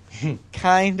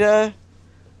 kinda.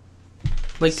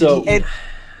 Like, so,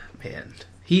 man,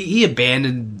 he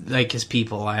abandoned his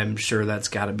people. I'm sure that's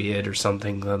got to be it or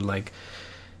something. Then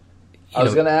I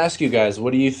was gonna ask you guys,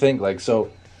 what do you think?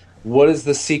 So, what is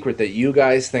the secret that you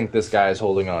guys think this guy is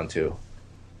holding on to?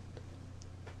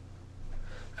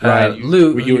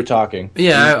 Lou, you were talking.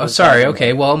 Yeah, sorry.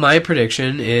 Okay, well, my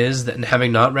prediction is that,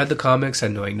 having not read the comics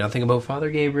and knowing nothing about Father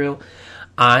Gabriel,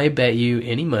 I bet you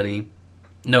any money.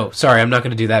 No, sorry, I'm not going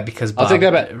to do that because Bob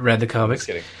read the comics.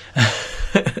 Just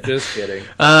kidding. Just kidding.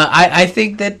 I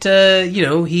think that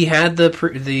he had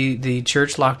the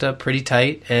church locked up pretty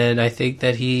tight, and I think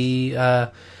that he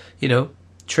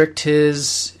tricked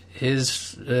his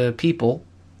people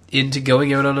into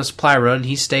going out on a supply run.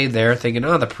 He stayed there thinking,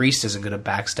 the priest isn't going to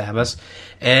backstab us,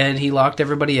 and he locked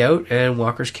everybody out. And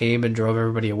walkers came and drove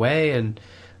everybody away, and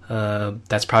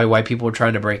that's probably why people were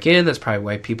trying to break in. That's probably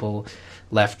why people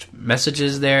left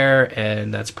messages there,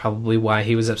 and that's probably why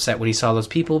he was upset when he saw those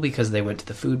people, because they went to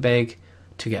the food bank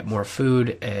to get more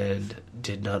food and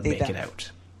did not make it out.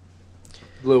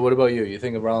 Blue, what about you? You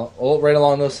think right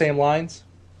along those same lines?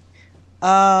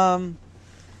 I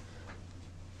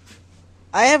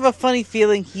have a funny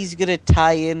feeling he's going to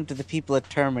tie into the people at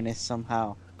Terminus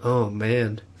somehow. Oh,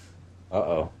 man.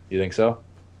 Uh-oh. You think so?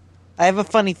 I have a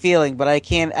funny feeling, but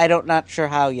not sure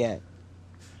how yet.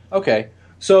 Okay.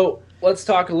 So let's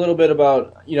talk a little bit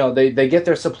about, they get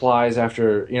their supplies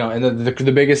after, and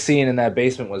the biggest scene in that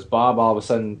basement was Bob all of a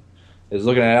sudden is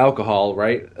looking at alcohol,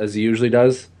 right, as he usually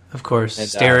does. Of course, and,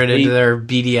 staring into their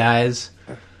beady eyes.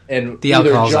 And the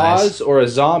either Jaws eyes. Or a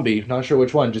zombie, not sure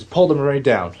which one, just pulled him right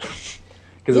down.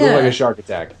 Because it looked like a shark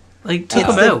attack. Took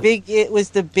him out. It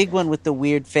was the big one with the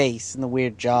weird face and the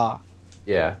weird jaw.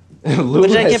 Yeah. Lou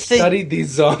has studied these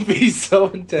zombies so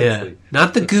intensely. Yeah.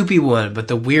 Not the goopy one, but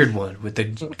the weird one with the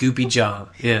goopy jaw.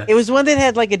 Yeah. It was one that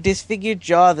had a disfigured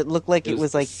jaw that looked like it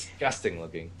was disgusting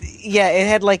looking. Yeah, it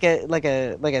had like a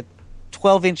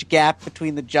 12-inch gap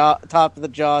between the top of the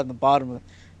jaw and the bottom of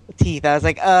the teeth. I was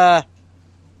like, that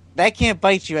can't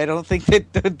bite you. I don't think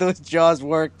that those jaws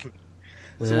work.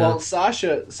 So, well,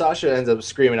 Sasha ends up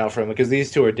screaming out for him because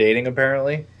these two are dating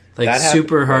apparently. Like that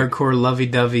super hardcore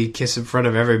lovey-dovey kiss in front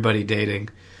of everybody dating.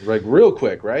 Like real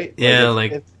quick, right? Yeah,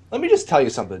 let me just tell you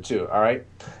something too, all right?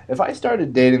 If I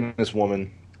started dating this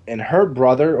woman and her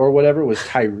brother or whatever was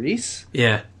Tyrese,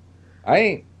 yeah,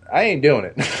 I ain't doing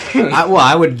it.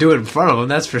 I wouldn't do it in front of them,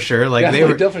 that's for sure. Like yeah, they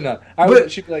were definitely not.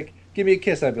 She'd be like, give me a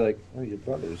kiss. I'd be like, oh, your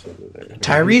brother's over there.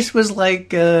 Tyrese was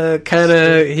like, kind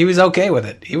of, he was okay with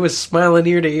it. He was smiling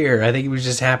ear to ear. I think he was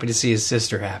just happy to see his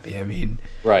sister happy. I mean,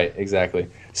 right, exactly.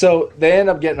 So they end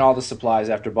up getting all the supplies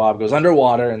after Bob goes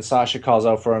underwater, and Sasha calls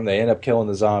out for him. They end up killing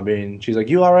the zombie, and she's like,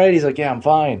 "You all right?" He's like, "Yeah, I'm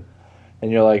fine."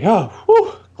 And you're like, "Oh,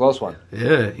 whew, close one."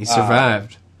 Yeah, he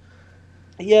survived.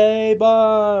 Yay,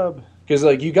 Bob! Because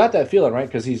like you got that feeling, right?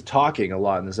 Because he's talking a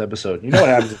lot in this episode. You know what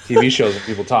happens in TV shows when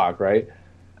people talk, right?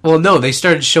 Well, no, they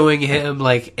started showing him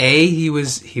like he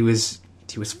was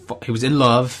in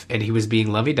love, and he was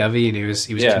being lovey-dovey, and he was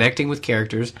connecting with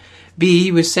characters. B,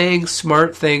 he was saying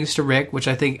smart things to Rick, which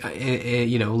I think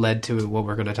led to what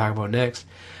we're going to talk about next.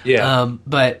 Yeah.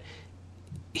 But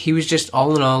he was just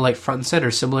all in all like front and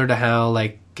center, similar to how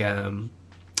like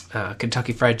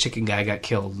Kentucky Fried Chicken guy got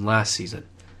killed last season,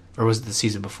 or was it the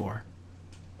season before?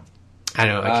 I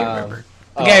don't know. I can't remember.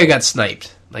 The guy who got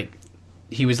sniped, like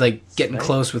he was like getting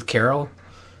close with Carol.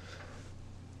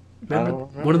 Remember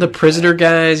one of the prisoner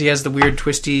guys? He has the weird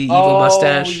twisty evil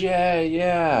mustache.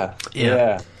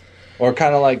 Yeah. Or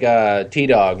kind of like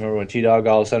T-Dog. Remember when T-Dog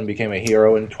all of a sudden became a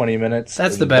hero in 20 minutes?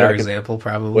 That's the better example,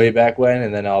 probably. Way back when,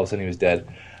 and then all of a sudden he was dead.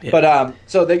 Yeah. But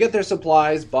so they get their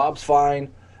supplies. Bob's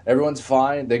fine. Everyone's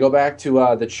fine. They go back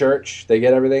to the church. They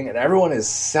get everything, and everyone is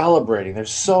celebrating. They're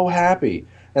so happy.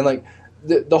 And like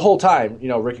the whole time,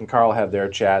 Rick and Carl have their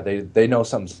chat. They know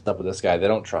something's up with this guy. They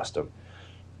don't trust him.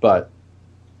 But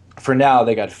for now,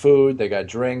 they got food. They got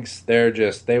drinks.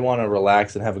 They want to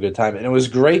relax and have a good time. And it was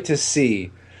great to see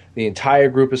the entire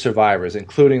group of survivors,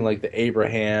 including like the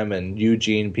Abraham and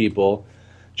Eugene people.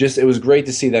 It was great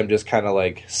to see them just kind of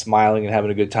like smiling and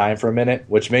having a good time for a minute,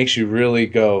 which makes you really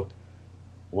go,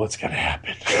 what's going to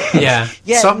happen? Yeah,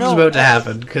 something's about to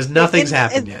happen because nothing's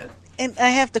happened yet. And I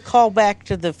have to call back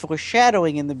to the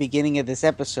foreshadowing in the beginning of this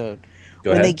episode.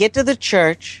 When they get to the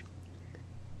church,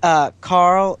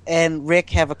 Carl and Rick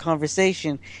have a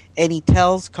conversation, and he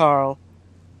tells Carl,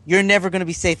 "You're never going to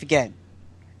be safe again.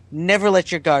 Never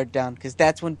let your guard down, because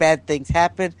that's when bad things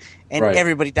happen and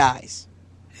everybody dies."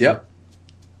 Yep.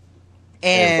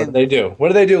 And what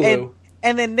do they do, Lou?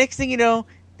 And then next thing you know,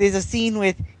 there's a scene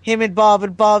with him and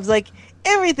Bob's like,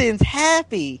 everything's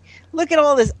happy. Look at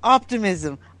all this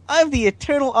optimism. I'm the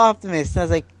eternal optimist. And I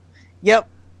was like, yep,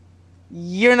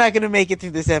 you're not going to make it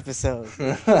through this episode.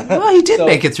 Well, he did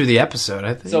make it through the episode,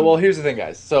 I think. So, well, here's the thing,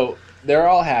 guys. So they're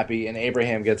all happy, and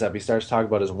Abraham gets up. He starts talking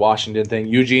about his Washington thing.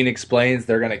 Eugene explains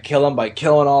they're going to kill him by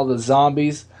killing all the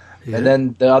zombies, and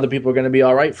then the other people are going to be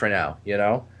all right for now,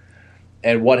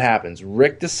 And what happens?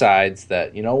 Rick decides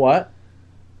that, you know what?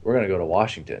 We're going to go to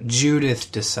Washington.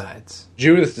 Judith decides.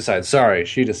 Sorry,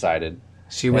 she decided.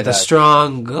 She with a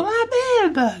strong, go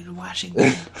to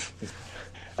Washington.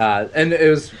 And it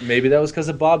was maybe that was because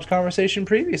of Bob's conversation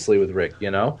previously with Rick,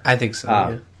 I think so,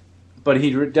 yeah. But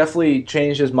he definitely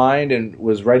changed his mind and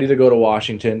was ready to go to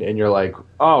Washington. And you're like,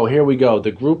 oh, here we go.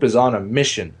 The group is on a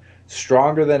mission.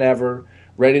 Stronger than ever.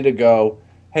 Ready to go.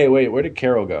 Hey, wait, where did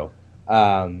Carol go?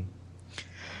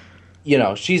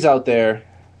 She's out there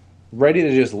ready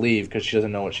to just leave because she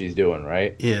doesn't know what she's doing,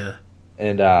 right? Yeah.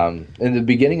 And in the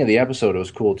beginning of the episode, it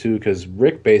was cool, too, because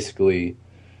Rick basically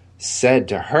said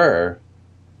to her,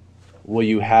 will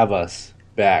you have us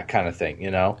back kind of thing,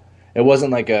 It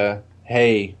wasn't like a,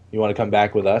 hey, you want to come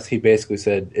back with us? He basically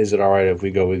said, is it all right if we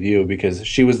go with you? Because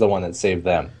she was the one that saved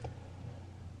them.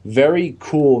 Very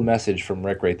cool message from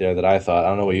Rick right there that I thought. I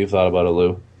don't know what you thought about it,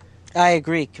 Lou. I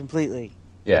agree completely.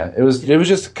 Yeah, it was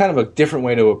just kind of a different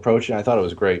way to approach it, and I thought it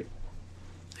was great.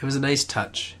 It was a nice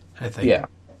touch, I think. Yeah.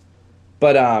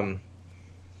 But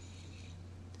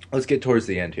let's get towards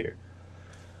the end here.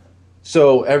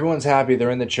 So everyone's happy. They're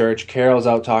in the church. Carol's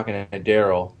out talking to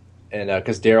Daryl, and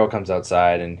because Daryl comes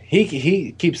outside, and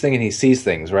he keeps thinking he sees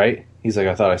things, right? He's like,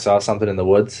 I thought I saw something in the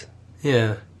woods.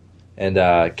 Yeah. And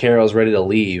Carol's ready to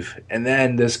leave, and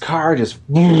then this car just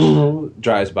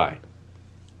drives by.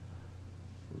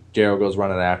 Daryl goes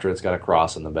running after it. It's got a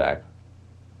cross in the back.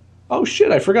 Oh,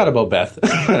 shit, I forgot about Beth.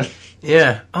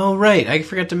 Yeah. Oh, right. I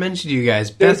forgot to mention to you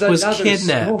guys. Beth was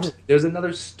kidnapped. There's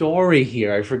another story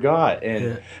here. I forgot.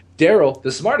 And Daryl,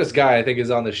 the smartest guy, I think,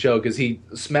 is on the show because he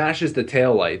smashes the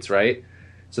taillights, right?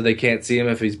 So they can't see him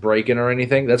if he's braking or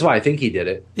anything. That's why I think he did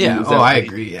it. Yeah. I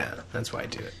agree. Yeah. That's why I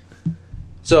do it.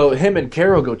 So him and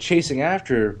Carol go chasing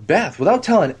after Beth without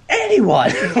telling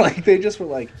anyone. Like, they just were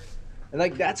like, and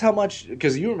like, that's how much,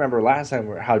 because you remember last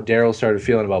time how Daryl started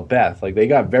feeling about Beth. Like, they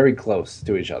got very close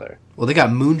to each other. Well, they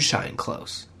got moonshine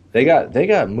close. They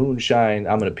got moonshine,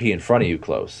 I'm going to pee in front of you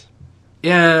close.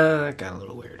 Yeah, that got a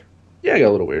little weird. Yeah, it got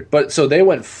a little weird. But so they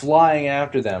went flying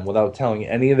after them without telling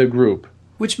any of the group.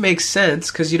 Which makes sense,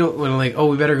 because you don't want to, like,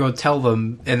 we better go tell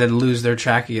them and then lose their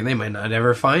track again. They might not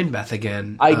ever find Beth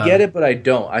again. I get it, but I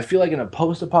don't. I feel like in a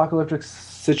post-apocalyptic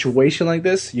situation like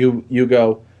this, you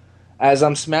go, as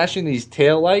I'm smashing these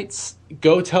taillights,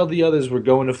 go tell the others we're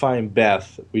going to find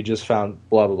Beth. We just found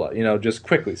blah, blah, blah. You know, just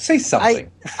quickly. Say something.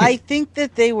 I think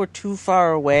that they were too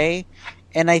far away,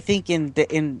 and I think in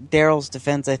Daryl's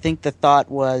defense, I think the thought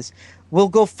was, we'll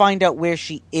go find out where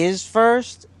she is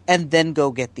first, and then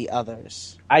go get the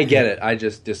others. I get it. I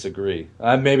just disagree.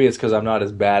 Maybe it's because I'm not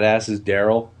as badass as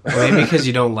Daryl. Maybe because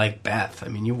you don't like Beth. I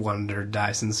mean, you wanted her to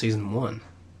die since season 1.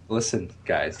 Listen,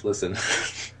 guys, listen.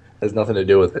 Has nothing to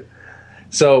do with it.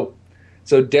 So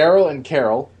Daryl and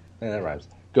Carol, and that rhymes,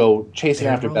 go chasing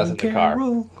after Beth in the car.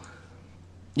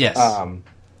 Yes.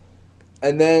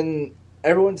 And then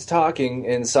everyone's talking,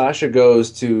 and Sasha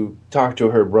goes to talk to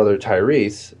her brother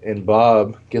Tyrese, and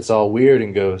Bob gets all weird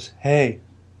and goes, "Hey,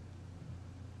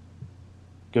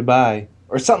 goodbye,"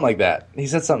 or something like that. He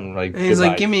said something like, and he's goodbye.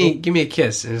 Like, give me a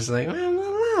kiss. And it's like,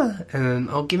 and then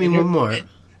I'll give me one more.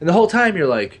 And the whole time you're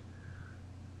like,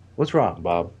 what's wrong,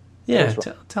 Bob? Yeah,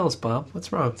 tell us, Bob.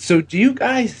 What's wrong? So do you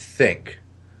guys think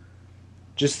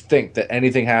that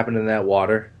anything happened in that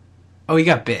water? Oh, he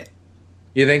got bit.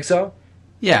 You think so?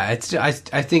 Yeah, I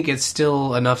think it's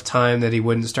still enough time that he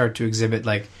wouldn't start to exhibit,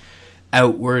 like,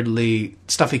 outwardly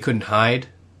stuff he couldn't hide.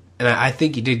 And I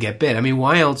think he did get bit. I mean,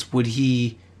 why else would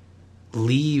he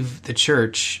leave the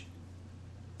church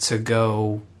to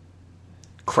go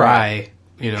cry,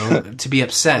 to be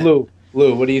upset? Lou,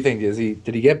 what do you think?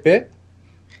 Did he get bit?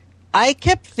 I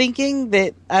kept thinking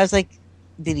that, I was like,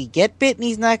 did he get bit and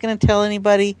he's not going to tell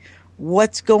anybody?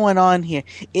 What's going on here?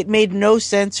 It made no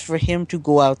sense for him to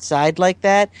go outside like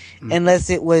that unless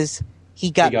it was he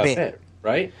got bit.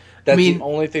 Right? That's the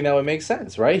only thing that would make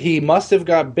sense, right? He must have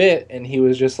got bit and he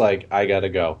was just like, I got to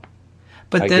go.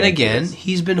 But then again,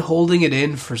 he's been holding it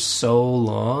in for so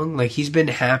long. Like, he's been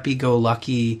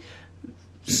happy-go-lucky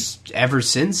ever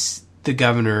since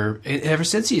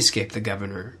he escaped the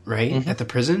governor, right? Mm-hmm. At the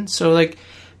prison. So, like,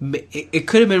 it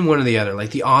could have been one or the other. Like,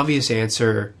 the obvious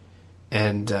answer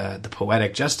and the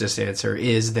poetic justice answer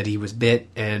is that he was bit,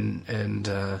 and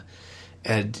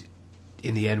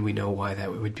in the end we know why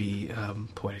that would be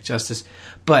poetic justice.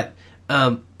 But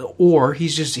or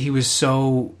he was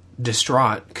so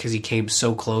distraught because he came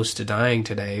so close to dying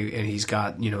today, and he's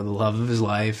got the love of his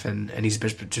life, and he's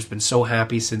just been so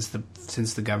happy since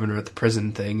the governor at the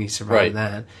prison thing. He survived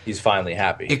that. He's finally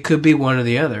happy. It could be one or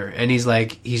the other, and he's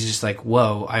just like,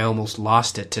 whoa, I almost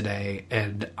lost it today,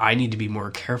 and I need to be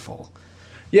more careful.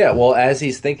 Yeah, well, as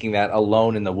he's thinking that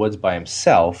alone in the woods by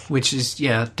himself, which is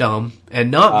dumb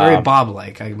and not very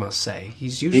Bob-like, I must say.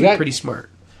 He's usually pretty smart.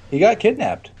 He got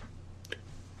kidnapped.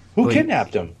 Who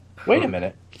kidnapped him? Wait a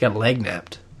minute. He got leg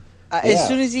napped. As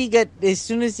soon as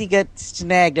he got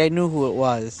snagged, I knew who it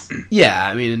was. Yeah,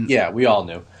 I mean, we all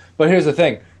knew. But here's the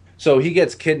thing. So he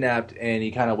gets kidnapped and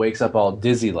he kind of wakes up all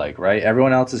dizzy like, right?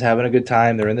 Everyone else is having a good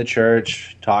time. They're in the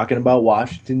church talking about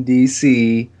Washington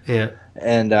D.C. Yeah.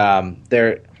 And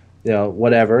they're,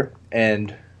 whatever.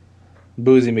 And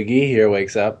Boozy McGee here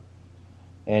wakes up,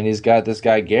 and he's got this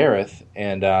guy Gareth.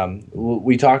 And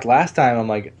we talked last time.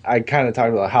 I kind of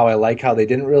talked about how I like how they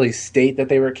didn't really state that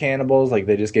they were cannibals. Like,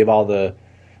 they just gave all the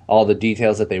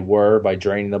details that they were by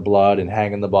draining the blood and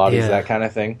hanging the bodies, that kind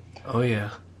of thing. Oh yeah.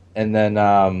 And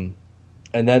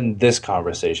then this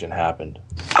conversation happened.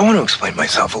 I want to explain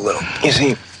myself a little. You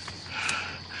see,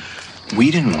 we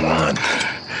didn't want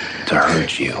to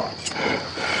hurt you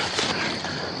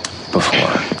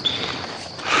before.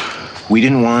 We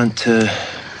didn't want to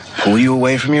pull you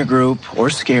away from your group or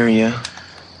scare you.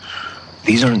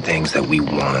 These aren't things that we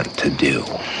want to do.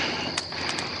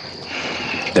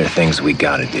 They're things we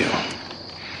gotta do.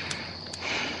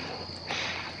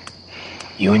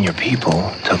 You and your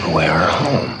people took away our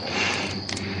home.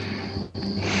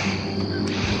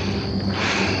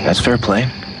 That's fair play.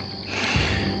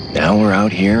 Now we're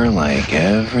out here like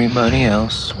everybody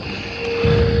else,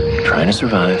 trying to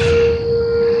survive.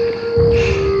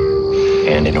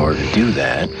 And in order to do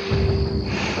that,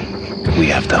 we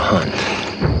have to hunt.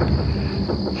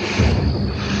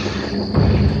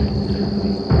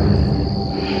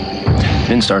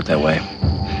 Didn't start that way.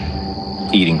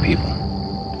 Eating people.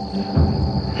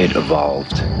 It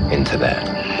evolved into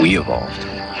that. We evolved.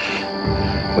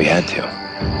 We had to.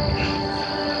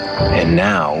 And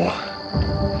now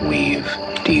we've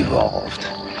devolved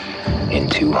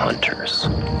into hunters.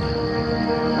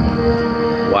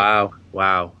 Wow.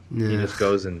 He just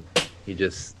goes and he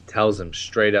just tells him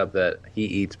straight up that he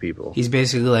eats people. He's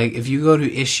basically like, if you go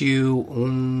to issue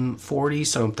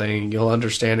 40-something, you'll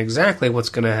understand exactly what's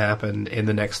going to happen in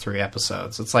the next 3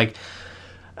 episodes. It's like...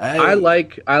 I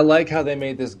like how they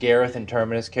made this Gareth and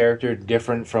Terminus character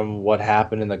different from what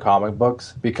happened in the comic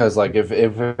books, because like if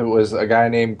it was a guy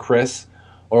named Chris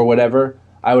or whatever,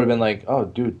 I would have been like, oh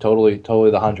dude, totally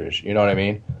the Hunters, you know what I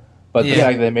mean? But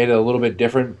yeah, they made it a little bit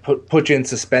different, put you in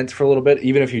suspense for a little bit,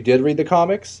 even if you did read the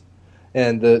comics.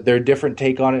 And their different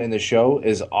take on it in the show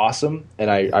is awesome, and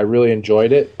I really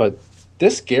enjoyed it. But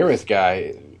this Gareth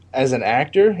guy, as an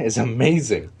actor, is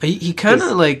amazing. He kind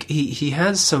of like he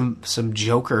has some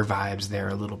Joker vibes there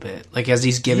a little bit. Like as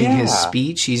he's giving his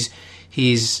speech, he's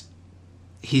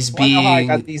being. I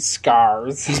got these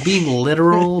scars. He's being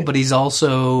literal, but he's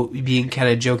also being kind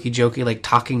of jokey, like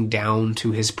talking down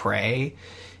to his prey.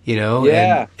 You know,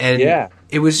 and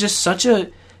it was just such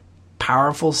a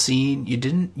powerful scene.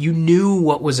 You knew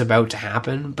what was about to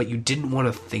happen, but you didn't want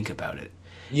to think about it.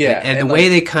 Yeah, and the way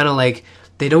they kind of like.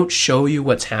 They don't show you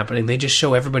what's happening. They just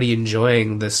show everybody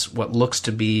enjoying this, what looks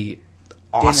to be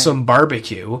awesome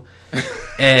barbecue.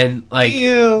 And like,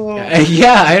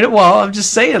 I'm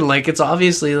just saying, like, it's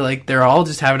obviously like they're all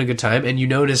just having a good time. And you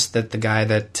notice that the guy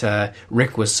that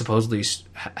Rick was supposedly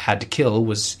had to kill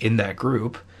was in that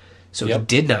group. So he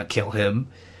did not kill him.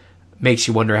 Makes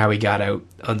you wonder how he got out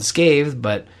unscathed,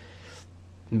 but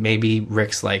maybe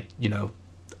Rick's like,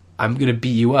 I'm going to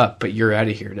beat you up, but you're out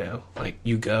of here now. Like,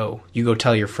 you go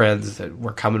tell your friends that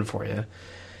we're coming for you.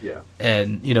 Yeah.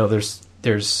 And,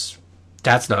 there's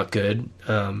that's not good.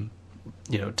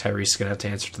 Tyrese is going to have to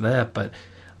answer to that, but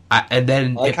I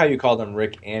like how you call them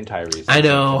Rick and Tyrese. I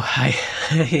know.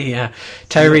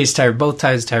 Tyrese, both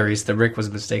times Tyrese, the Rick was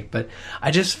a mistake, but I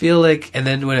just feel like, and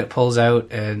then when it pulls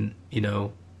out and,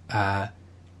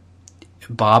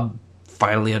 Bob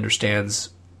finally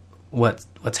understands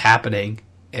what's happening,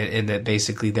 and that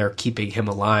basically they're keeping him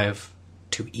alive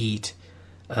to eat.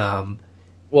 So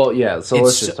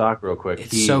let's just talk real quick.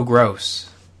 It's so gross.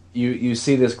 You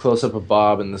see this close-up of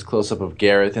Bob and this close-up of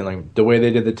Gareth, and like the way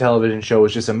they did the television show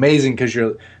was just amazing, because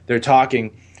they're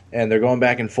talking and they're going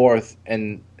back and forth,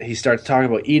 and he starts talking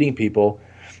about eating people,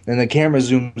 and the camera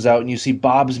zooms out and you see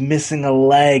Bob's missing a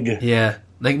leg. Yeah,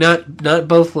 like not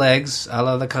both legs, I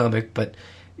love the comic, but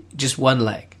just one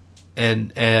leg.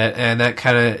 And that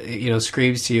kind of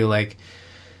screams to you like,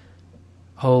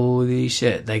 holy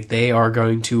shit! Like they are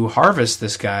going to harvest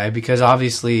this guy, because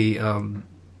obviously,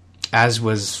 as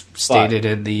was stated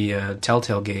in the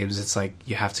Telltale games, it's like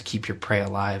you have to keep your prey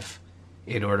alive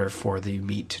in order for the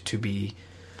meat to be.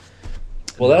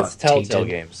 Well, that's Telltale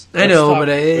games. I know,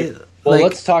 but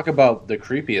let's talk about the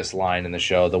creepiest line in the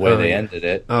show. The way they ended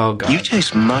it. Oh god! You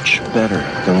taste much better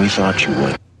than we thought you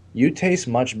would. You taste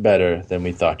much better than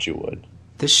we thought you would.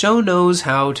 The show knows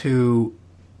how to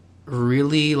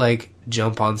really, like,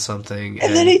 jump on something.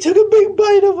 And then he took a big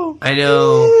bite of him. I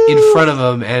know, in front of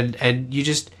him, and you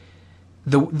just...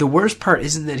 The worst part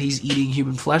isn't that he's eating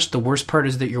human flesh. The worst part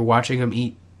is that you're watching him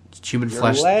eat human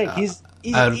flesh. Leg. He's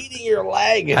eating your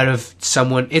leg. Out of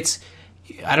someone...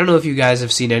 I don't know if you guys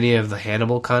have seen any of the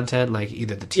Hannibal content, like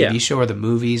either the TV show or the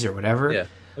movies or whatever. Yeah.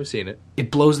 I've seen it.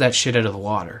 It blows that shit out of the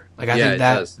water. Like I think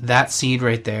that scene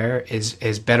right there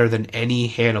is better than any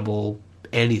Hannibal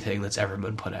anything that's ever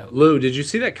been put out. Lou, did you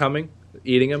see that coming?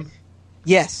 Eating him?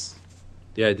 Yes.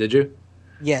 Yeah, did you?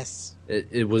 Yes.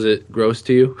 Was it gross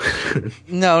to you?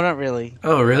 No, not really.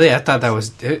 Oh, really? I thought that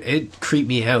was it creeped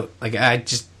me out. Like I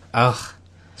just ugh.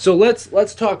 So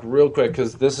let's talk real quick,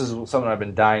 because this is something I've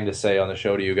been dying to say on the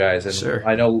show to you guys. And sure.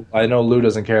 I know Lou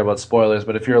doesn't care about spoilers,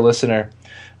 but if you're a listener,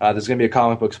 there's going to be a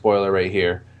comic book spoiler right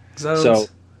here. So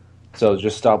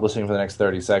just stop listening for the next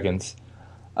 30 seconds.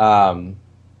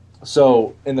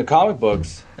 So in the comic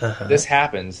books, this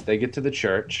happens. They get to the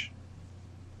church.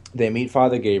 They meet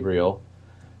Father Gabriel.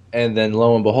 And then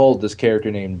lo and behold, this character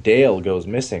named Dale goes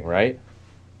missing, right?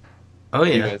 Oh,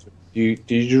 yeah. Did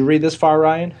you read this far,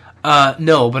 Ryan?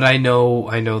 No, but I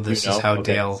know this is how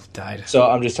okay. Dale died. So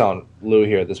I'm just telling Lou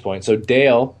here at this point. So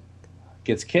Dale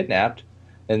gets kidnapped,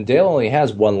 and Dale only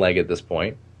has one leg at this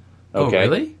point. Okay? Oh,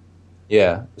 really?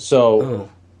 Yeah. So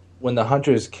when the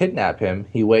hunters kidnap him,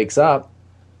 he wakes up,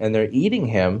 and they're eating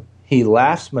him. He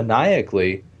laughs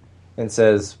maniacally and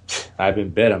says, "I've been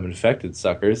bit. I'm infected,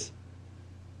 suckers."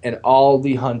 And all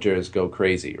the hunters go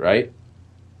crazy, right?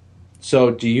 So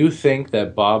do you think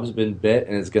that Bob's been bit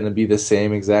and it's going to be the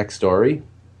same exact story?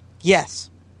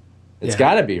 Yes. It's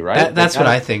got to be, right? That's what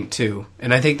I think too,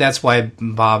 and I think that's why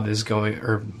Bob is going,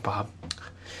 or Bob.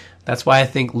 That's why I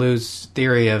think Lou's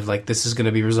theory of like this is going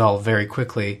to be resolved very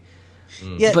quickly.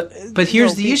 Yeah, but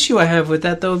here's the issue I have with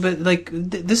that though. But like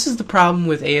this is the problem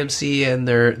with AMC and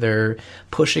their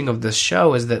pushing of this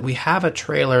show is that we have a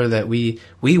trailer that we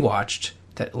watched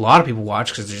that a lot of people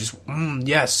watch because they're just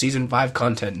yes, season 5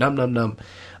 content, num num num.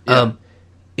 Yeah.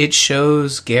 It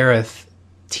shows Gareth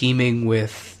teaming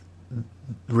with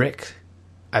Rick,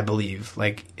 I believe.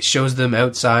 Like it shows them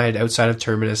outside of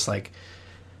Terminus, like.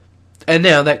 And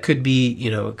now that could be,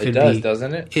 it could be,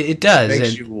 doesn't it? It does. It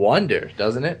makes you wonder,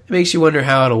 doesn't it? It makes you wonder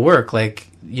how it'll work. Like,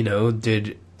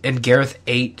 and Gareth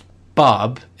ate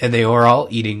Bob, and they were all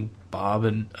eating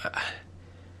Bob,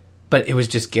 but it was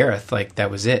just Gareth. Like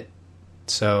that was it.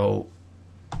 So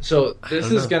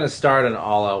this is going to start an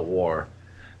all-out war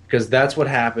because that's what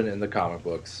happened in the comic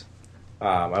books.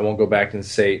 I won't go back and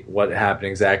say what happened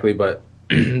exactly, but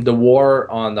the war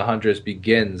on the Huntress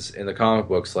begins in the comic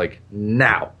books like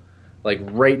now. Like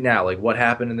right now, like what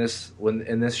happened in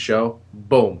this show?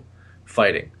 Boom,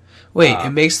 fighting. Wait, it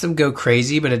makes them go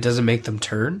crazy, but it doesn't make them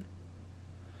turn?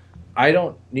 I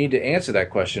don't need to answer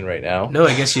that question right now. No,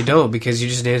 I guess you don't because you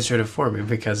just answered it for me.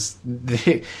 Because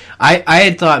I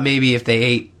had thought maybe if they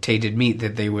ate tainted meat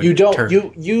that they would.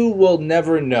 Turn. You will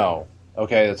never know.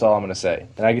 Okay, that's all I'm going to say,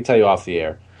 and I can tell you off the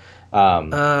air.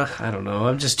 I don't know.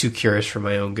 I'm just too curious for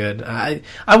my own good. I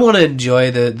want to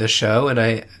enjoy the show, and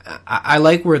I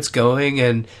like where it's going.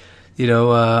 And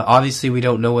obviously we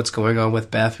don't know what's going on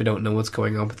with Beth. We don't know what's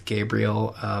going on with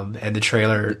Gabriel. And the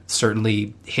trailer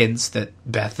certainly hints that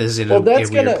Beth is in a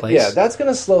weird place. Yeah, that's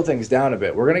gonna slow things down a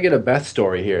bit. We're gonna get a Beth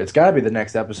story here. It's got to be the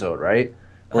next episode, right?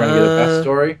 We're gonna get a Beth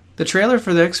story. The trailer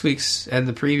for the next week's and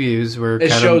the previews were.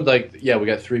 It showed we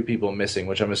got 3 people missing,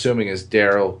 which I'm assuming is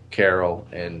Daryl, Carol,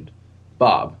 and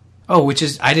Bob. Oh, which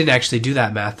is, I didn't actually do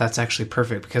that math. That's actually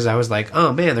perfect because I was like,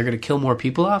 oh man, they're going to kill more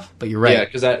people off? But you're right. Yeah,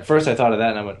 because at first I thought of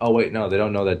that and I went, oh wait, no, they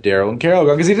don't know that Daryl and Carol are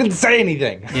gone because he didn't say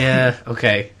anything. Yeah,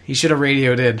 okay. He should have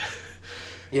radioed in.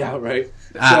 Yeah, right.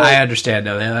 I understand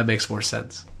now. That makes more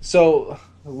sense. So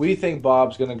we think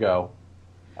Bob's going to go.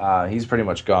 He's pretty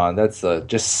much gone. That's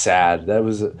just sad. That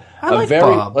was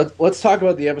Bob. Let's talk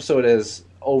about the episode as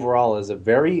overall as a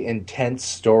very intense,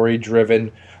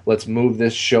 story-driven, let's move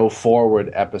this show forward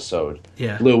episode.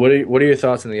 Yeah. Lou, what are your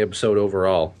thoughts on the episode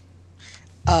overall?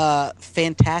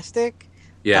 Fantastic.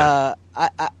 Yeah.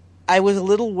 I was a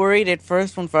little worried at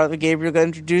first when Father Gabriel got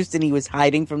introduced and he was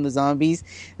hiding from the zombies.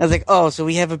 I was like, oh, so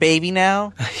we have a baby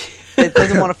now that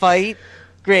doesn't want to fight?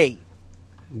 Great.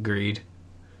 Agreed.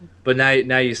 But now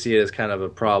you see it as kind of a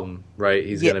problem, right?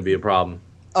 He's going to be a problem.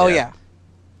 Oh, yeah.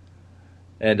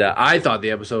 And I thought the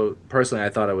episode, personally, I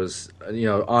thought it was,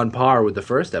 on par with the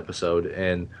first episode.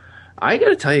 And I got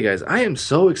to tell you guys, I am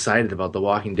so excited about The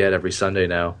Walking Dead every Sunday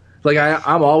now. Like,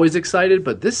 I'm always excited,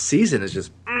 but this season is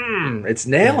just, it's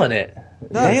nailing it.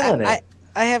 Nailing it.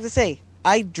 I have to say,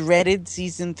 I dreaded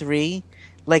season 3.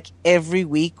 Like, every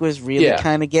week was really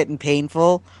kind of getting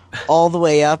painful all the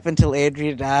way up until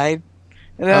Andrea died.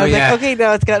 And I was like, okay,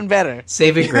 no, it's gotten better.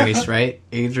 Saving grace, right?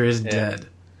 Andrea's dead.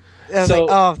 I was like,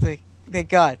 oh, thank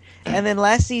God. And then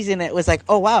last season it was like,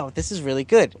 oh wow, this is really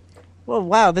good. Well,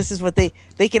 wow, this is what they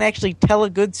can actually tell a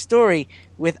good story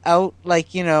without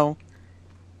without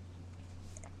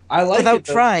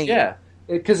trying. Yeah,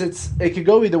 because it could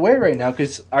go either way right now.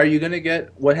 Because are you going to get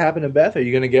what happened to Beth? Are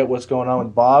you going to get what's going on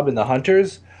with Bob and the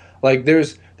Hunters? Like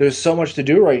there's so much to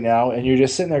do right now, and you're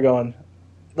just sitting there going,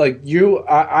 like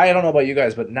I don't know about you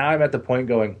guys, but now I'm at the point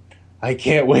going, I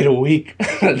can't wait a week.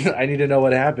 I need to know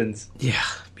what happens. Yeah.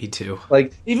 Me too.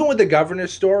 Like, even with the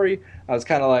governor's story, I was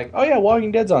kind of like, oh yeah,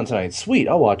 Walking Dead's on tonight. Sweet,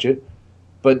 I'll watch it.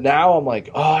 But now I'm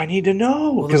like, oh, I need to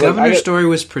know. Well, the governor's story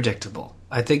was predictable.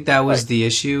 I think that was the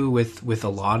issue with a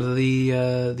lot of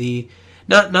the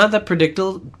not that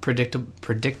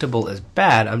predictable is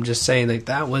bad. I'm just saying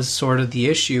that was sort of the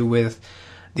issue with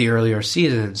the earlier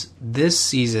seasons. This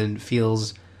season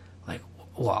feels like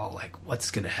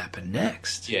what's going to happen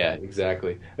next? Yeah,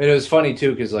 exactly. I mean, it was funny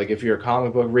too because if you're a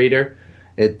comic book reader,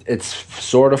 it's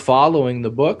sort of following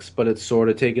the books, but it's sort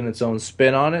of taking its own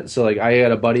spin on it. So, I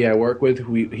had a buddy I work with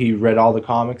who he read all the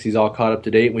comics. He's all caught up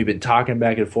to date. And we've been talking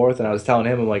back and forth, and I was telling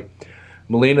him, I'm like,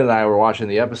 Melina and I were watching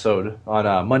the episode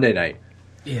on Monday night.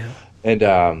 Yeah.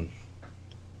 And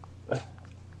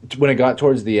when it got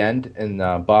towards the end and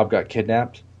Bob got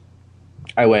kidnapped,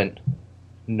 I went,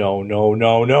 no.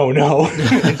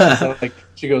 And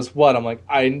she goes, what? I'm like,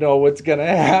 I know what's going to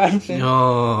happen.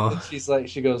 Oh. And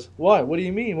she goes, what? What do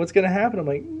you mean? What's going to happen? I'm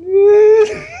like,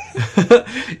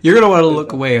 You're going to want to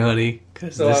look away, honey.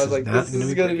 So I was like, this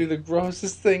is going to be the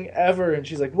grossest thing ever. And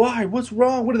she's like, why? What's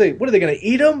wrong? What are they going to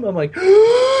eat them? I'm like,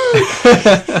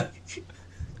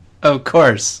 of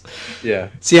course. Yeah.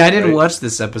 See, I didn't watch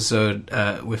this episode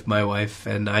with my wife,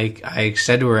 and I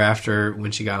said to her after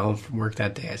when she got home from work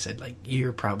that day, I said, like,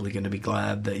 you're probably going to be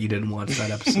glad that you didn't watch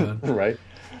that episode. Right.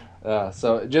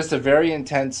 So just a very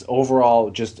intense overall,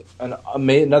 just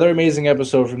another amazing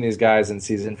episode from these guys in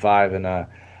season 5, and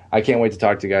I can't wait to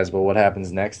talk to you guys about what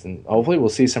happens next, and hopefully we'll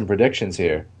see some predictions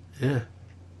here. Yeah.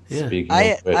 Speaking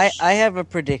of which. I have a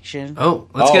prediction. Oh,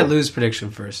 let's get Lou's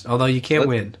prediction first, although you can't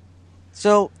win.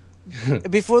 So,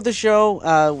 before the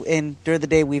show and during the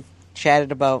day, we've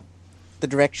chatted about the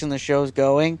direction the show's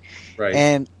going. Right.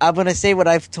 And I'm going to say what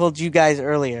I've told you guys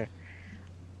earlier.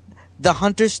 The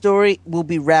Hunter story will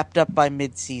be wrapped up by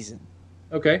mid-season.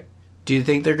 Okay. Do you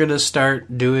think they're going to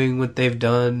start doing what they've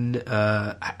done?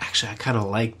 Actually, I kind of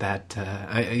like that.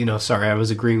 Sorry, I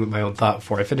was agreeing with my own thought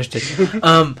before I finished it.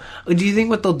 Do you think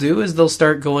what they'll do is they'll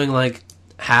start going like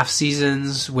half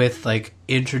seasons with like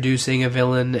introducing a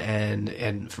villain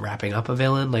and wrapping up a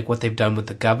villain, like what they've done with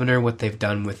the Governor, what they've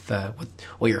done with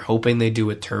what you're hoping they do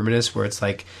with Terminus, where it's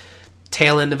like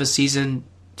tail end of a season,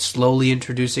 slowly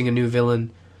introducing a new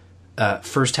villain,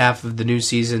 first half of the new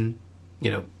season,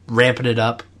 ramping it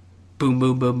up. Boom,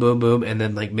 boom, boom, boom, boom, and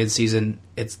then like mid-season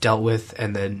it's dealt with,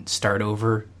 and then start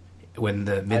over when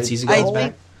the mid-season goes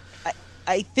back.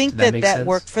 I think that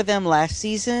worked for them last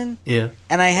season. Yeah,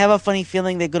 and I have a funny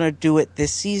feeling they're going to do it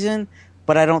this season,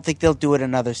 but I don't think they'll do it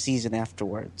another season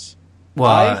afterwards.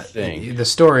 Well, I think the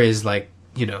story is like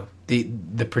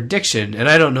the prediction, and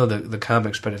I don't know the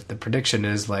comics, but if the prediction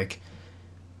is like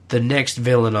the next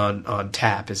villain on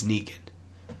tap is Negan.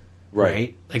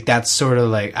 Right? Like, that's sort of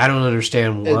like, I don't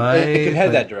understand why. It could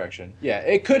head that direction. Yeah,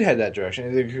 it could head that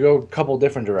direction. It could go a couple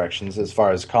different directions as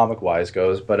far as comic-wise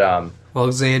goes, but... Well,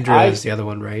 Alexandria is the other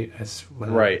one, right?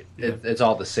 Right. It's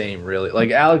all the same, really.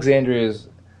 Like, Alexandria is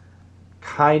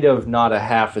kind of not a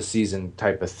half a season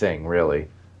type of thing, really.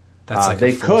 That's like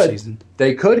a full season.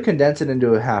 They could condense it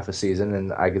into a half a season,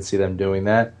 and I could see them doing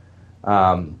that.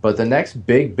 But the next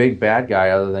big bad guy,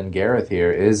 other than Gareth here,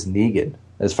 is Negan,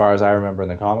 as far as I remember in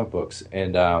the comic books.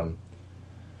 And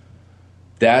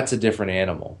that's a different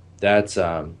animal. That's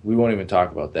we won't even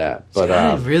talk about that. But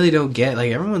I really don't get,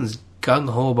 like, everyone's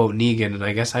gung-ho about Negan, and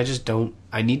I guess I just don't.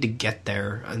 I need to get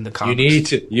there in the comics.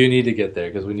 You need to get there,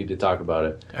 because we need to talk about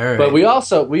it. All right. But we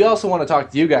also want to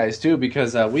talk to you guys, too,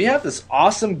 because we have this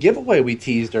awesome giveaway we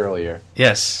teased earlier.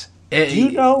 Yes.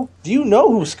 Do you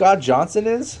know who Scott Johnson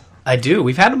is? I do.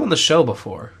 We've had him on the show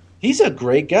before. He's a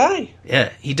great guy.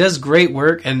 Yeah, he does great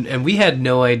work, and we had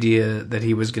no idea that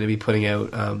he was going to be putting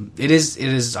out. It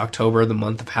is October, the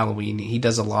month of Halloween. He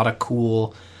does a lot of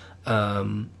cool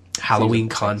Halloween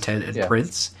content and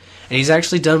prints, and he's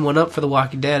actually done one up for The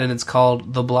Walking Dead, and it's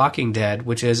called The Blocking Dead,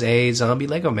 which is a zombie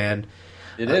Lego man.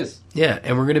 It is. Yeah,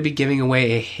 and we're going to be giving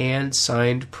away a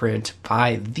hand-signed print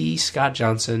by the Scott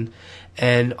Johnson.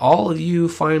 And all of you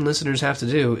fine listeners have to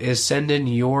do is send in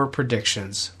your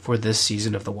predictions for this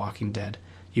season of The Walking Dead.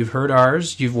 You've heard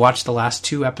ours. You've watched the last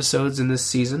 2 episodes in this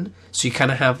season. So you kind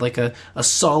of have like a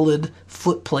solid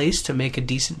foot place to make a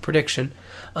decent prediction.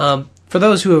 For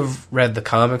those who have read the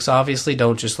comics, obviously,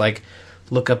 don't just like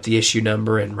look up the issue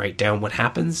number and write down what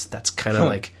happens. That's kind of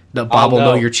like, Bob will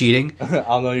know you're cheating.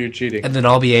 I'll know you're cheating. And then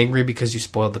I'll be angry because you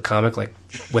spoiled the comic like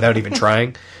without even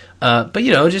trying. But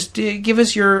just give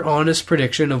us your honest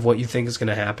prediction of what you think is going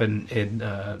to happen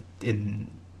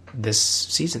in this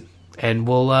season, and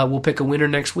we'll pick a winner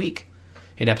next week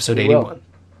in episode 81.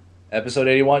 Episode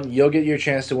 81, you'll get your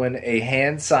chance to win a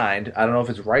hand signed. I don't know if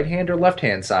it's right hand or left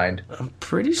hand signed. I'm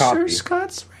pretty sure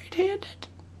Scott's right-handed.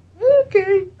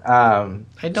 Okay.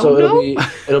 I don't know.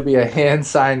 It'll be a hand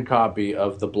signed copy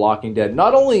of The Blocking Dead.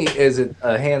 Not only is it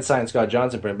a hand signed Scott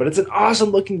Johnson print, but it's an awesome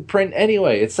looking print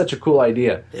anyway. It's such a cool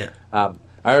idea. Yeah. I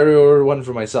already ordered one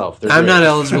for myself. I'm not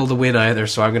eligible to win either,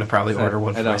 so I'm going to probably order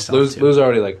one for myself. Lou's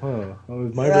already like,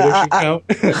 is my prediction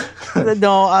count?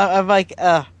 No, I'm like,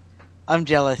 I'm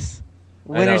jealous.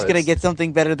 Winner's going to get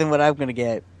something better than what I'm going to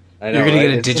get. I know, you're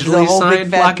going to get a digitally signed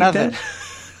Blocking Dead?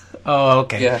 Oh,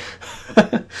 okay.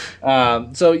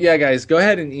 Yeah. So, guys, go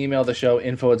ahead and email the show,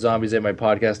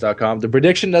 info@zombiesatmypodcast.com. The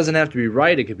prediction doesn't have to be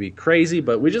right. It could be crazy,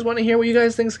 but we just want to hear what you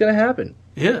guys think is going to happen.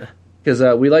 Yeah.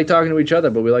 Because we like talking to each other,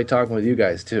 but we like talking with you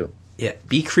guys, too. Yeah,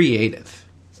 be creative.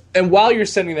 And while you're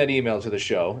sending that email to the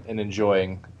show and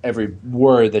enjoying every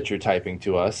word that you're typing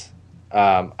to us,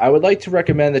 I would like to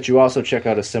recommend that you also check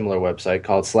out a similar website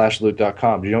called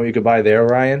slashloot.com. Do you know what you could buy there,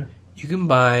 Ryan? You can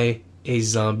buy a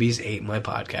Zombies Ate My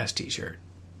Podcast t-shirt.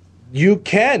 You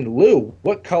can, Lou.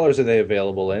 What colors are they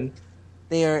available in?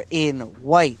 They are in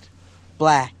white,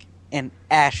 black, and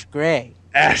ash gray.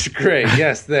 Ash gray,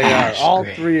 yes, they are. All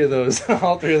three of those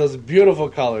beautiful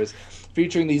colors,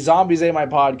 featuring the Zombies Ate My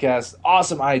Podcast,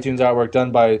 awesome iTunes artwork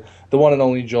done by the one and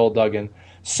only Joel Duggan.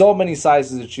 So many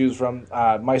sizes to choose from.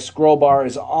 My scroll bar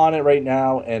is on it right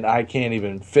now, and I can't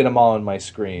even fit them all on my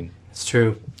screen. It's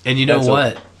true. And you know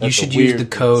what? You should use the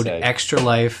code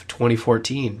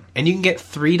ExtraLife2014, and you can get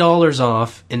 $3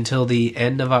 off until the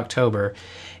end of October,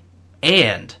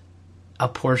 and a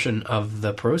portion of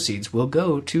the proceeds will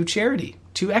go to charity,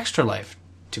 to Extra Life,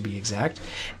 to be exact.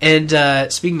 And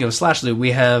speaking of Slash Loot,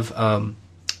 we have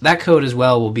that code as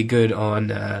well will be good on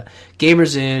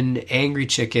Gamers Inn, Angry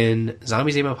Chicken,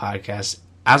 Zombies Ate My Podcast,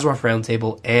 Azeroth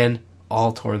Roundtable, and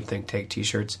all Torn Think Tank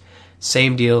t-shirts.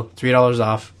 Same deal, $3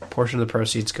 off. A portion of the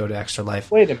proceeds go to Extra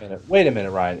Life. Wait a minute,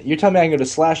 Ryan. You're telling me I can go to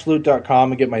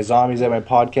slashloot.com and get my Zombies Ate My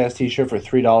Podcast t-shirt for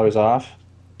 $3 off?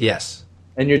 Yes.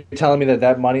 And you're telling me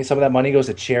that money, some of that money goes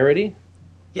to charity?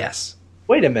 Yes.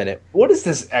 Wait a minute. What is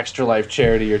this Extra Life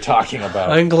charity you're talking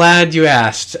about? I'm glad you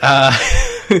asked.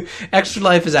 Extra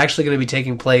Life is actually going to be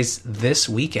taking place this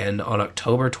weekend on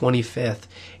October 25th.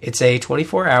 It's a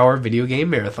 24-hour video game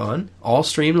marathon, all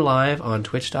streamed live on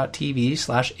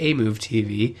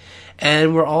twitch.tv/amovetv,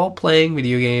 and we're all playing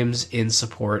video games in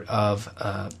support of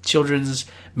Children's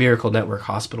Miracle Network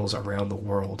hospitals around the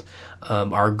world.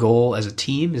 Our goal as a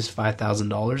team is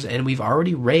 $5,000, and we've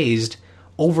already raised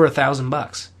over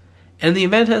 $1,000. And the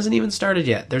event hasn't even started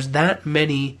yet. There's that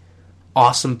many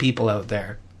awesome people out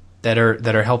there that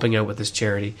are helping out with this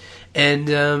charity,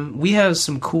 and we have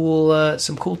some cool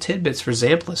tidbits for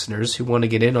Zamp listeners who want to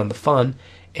get in on the fun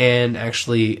and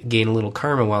actually gain a little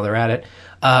karma while they're at it.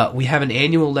 We have an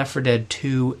annual Left 4 Dead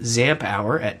 2 Zamp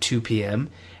Hour at 2 p.m.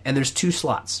 and there's 2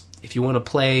 slots. If you want to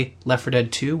play Left 4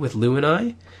 Dead 2 with Lou and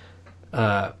I,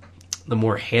 the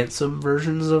more handsome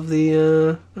versions of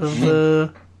the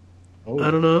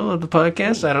I don't know, of the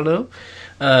podcast. I don't know.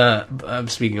 I'm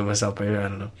speaking of myself, but I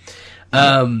don't know.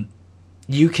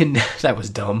 You can. That was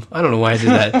dumb. I don't know why I did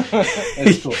that.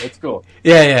 It's cool. It's cool.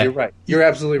 Yeah. You're right. You're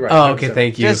absolutely right. Oh, okay.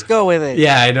 Thank you. Just go with it.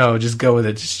 Yeah, I know. Just go with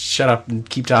it. Just shut up and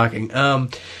keep talking.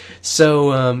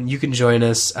 So you can join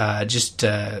us. Just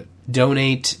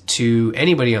donate to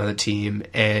anybody on the team,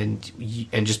 and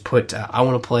just put I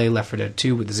want to play Left 4 Dead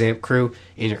 2 with the Zamp crew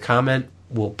in your comment.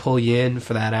 We'll pull you in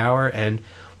for that hour, and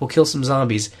we'll kill some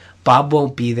zombies. Bob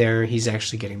won't be there. He's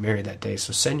actually getting married that day,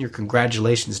 so send your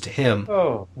congratulations to him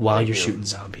while you're shooting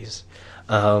zombies.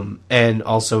 And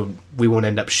also, we won't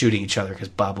end up shooting each other because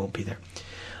Bob won't be there.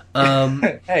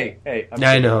 Hey.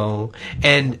 I know.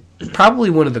 And probably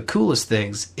one of the coolest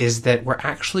things is that we're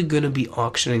actually going to be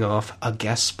auctioning off a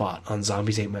guest spot on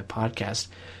Zombies Ate My Podcast.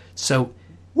 So...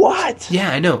 What?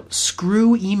 Yeah, I know.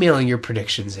 Screw emailing your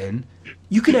predictions in.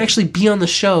 You can actually be on the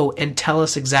show and tell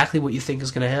us exactly what you think is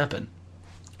going to happen.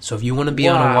 So if you want to be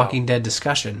on a Walking Dead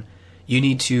discussion, you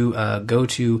need to go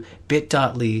to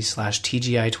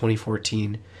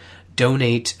bit.ly/TGI2014,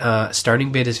 donate.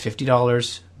 Starting bid is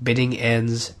 $50. Bidding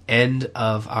ends end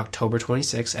of October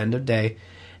 26th, end of day,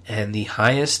 and the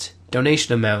highest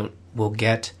donation amount will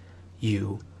get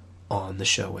you on the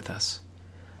show with us.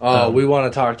 We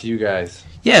want to talk to you guys.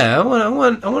 Yeah, I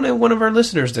want one of our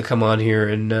listeners to come on here,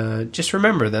 and just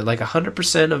remember that like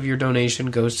 100% of your donation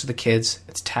goes to the kids.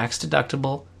 It's tax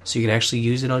deductible, so you can actually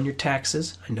use it on your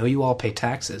taxes. I know you all pay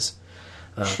taxes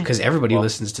because everybody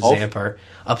listens to Zamp are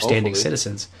upstanding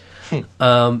citizens.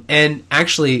 And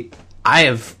actually, I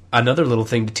have another little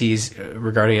thing to tease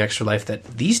regarding Extra Life that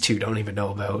these two don't even know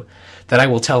about, that I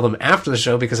will tell them after the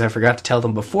show because I forgot to tell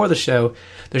them before the show.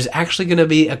 There's actually going to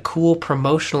be a cool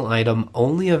promotional item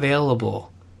only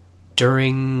available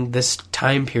during this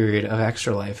time period of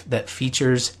Extra Life that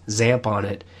features Zamp on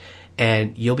it,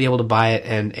 and you'll be able to buy it,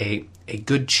 and a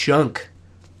good chunk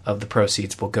of the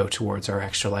proceeds will go towards our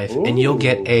Extra Life. Ooh. And you'll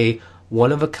get a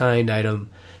one-of-a-kind item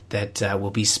that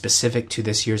will be specific to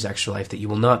this year's Extra Life that you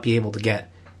will not be able to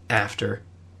get after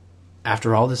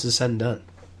all this is said and done.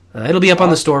 It'll be up on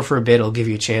the store for a bit. It'll give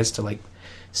you a chance to like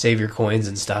save your coins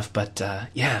and stuff. But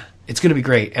yeah, it's going to be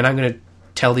great. And I'm going to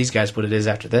tell these guys what it is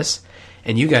after this,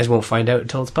 and you guys won't find out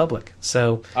until it's public.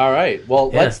 So all right, well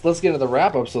let's get into the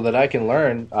wrap up so that I can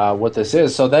learn what this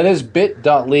is. So that is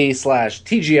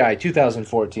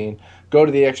bit.ly/TGI2014. Go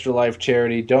to the Extra Life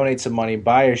charity, donate some money,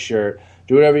 buy a shirt.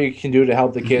 Do whatever you can do to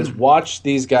help the kids. Watch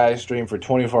these guys stream for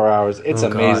 24 hours. It's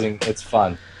amazing. God. It's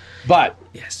fun. But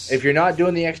if you're not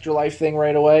doing the Extra Life thing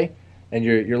right away, and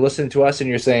you're listening to us and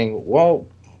you're saying, well,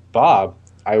 Bob,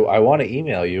 I want to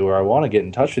email you or I want to get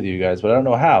in touch with you guys, but I don't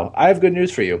know how. I have good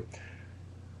news for you.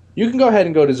 you can go ahead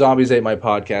and go to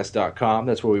zombies8mypodcast.com.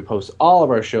 That's where we post all of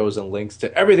our shows and links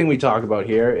to everything we talk about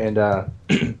here.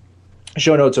 And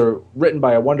show notes are written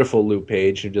by a wonderful Lou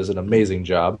Page, who does an amazing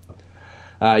job.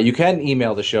 You can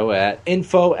email the show at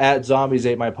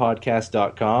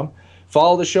info@zombies8mypodcast.com.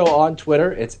 Follow the show on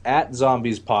Twitter. It's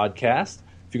 @ZombiesPodcast.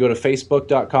 If you go to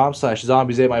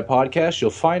facebook.com/zombies8mypodcast,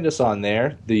 you'll find us on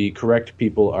there. The correct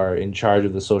people are in charge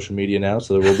of the social media now,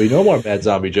 so there will be no more bad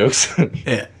zombie jokes.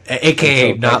 Yeah,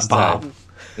 a.k.a. not Bob.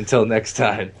 Until next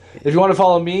time. If you want to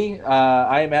follow me,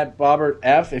 I am at Bobbert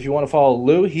F. If you want to follow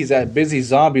Lou, he's at Busy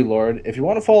Zombie Lord. If you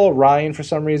want to follow Ryan for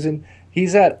some reason,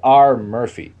 he's at R.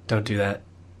 Murphy. Don't do that.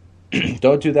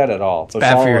 Don't do that at all. It's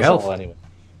bad for your health. Anyway.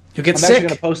 You'll get sick.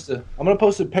 sick. I'm going to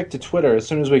post a pic to Twitter as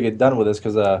soon as we get done with this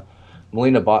because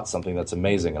Melina bought something that's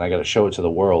amazing, and I got to show it to the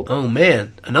world. Oh,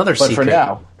 man. Another but secret.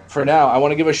 For now, I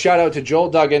want to give a shout-out to Joel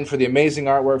Duggan for the amazing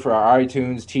artwork for our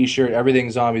iTunes, T-shirt,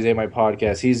 everything Zombies Ate My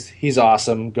Podcast. He's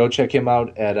awesome. Go check him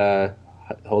out at...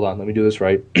 hold on, let me do this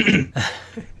right.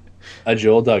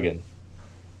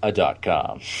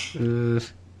 JoelDuggan.com.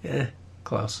 Yeah,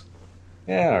 close.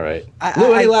 Yeah, all right.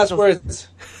 Lou, any last words?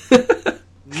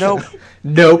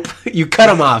 Nope. You cut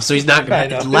him off, so he's not going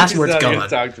to... Last word's gone. He's not going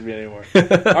to talk to me anymore.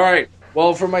 All right.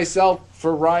 Well, for myself,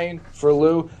 for Ryan, for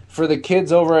Lou, for the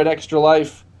kids over at Extra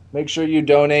Life, make sure you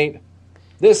donate.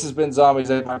 This has been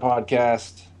Zombies Ate My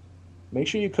Podcast. Make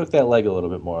sure you cook that leg a little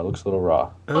bit more. It looks a little raw.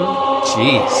 Oh,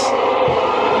 jeez.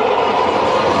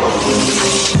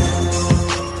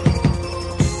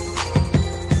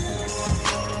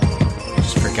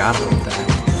 Just forgot about that.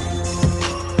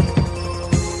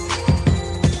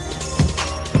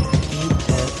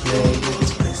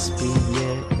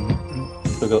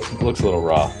 Looks a little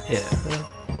raw. Yeah.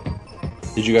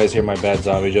 Did you guys hear my bad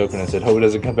zombie joke when I said, "Hope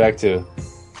doesn't come back to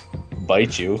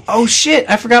bite you"? Oh shit!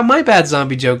 I forgot my bad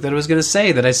zombie joke that I was going to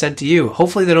say that I sent to you.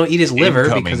 Hopefully they don't eat his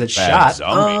liver because it's shot.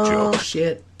 Oh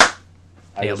shit!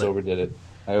 I just overdid it.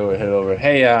 I hit over.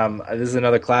 Hey, this is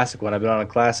another classic one. I've been on a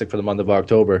classic for the month of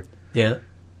October. Yeah.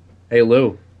 Hey,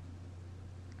 Lou.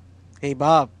 Hey,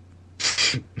 Bob.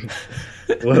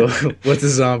 What's a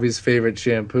zombie's favorite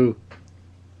shampoo?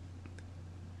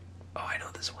 Oh, I know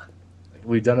this one.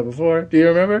 We've done it before. Do you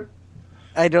remember?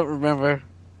 I don't remember.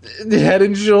 Head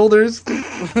and Shoulders.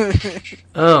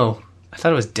 Oh, I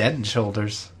thought it was Dead and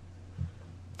Shoulders.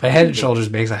 But Head and Shoulders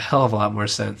makes a hell of a lot more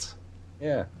sense.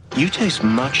 Yeah. You taste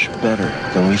much better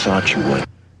than we thought you would.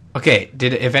 Okay,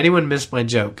 if anyone missed my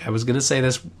joke, I was going to say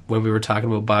this when we were talking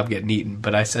about Bob getting eaten,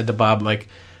 but I said to Bob, like,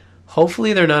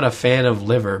 hopefully they're not a fan of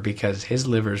liver because his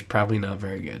liver is probably not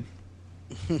very good.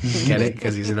 Get it?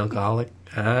 Because he's an alcoholic?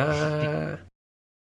 Ah.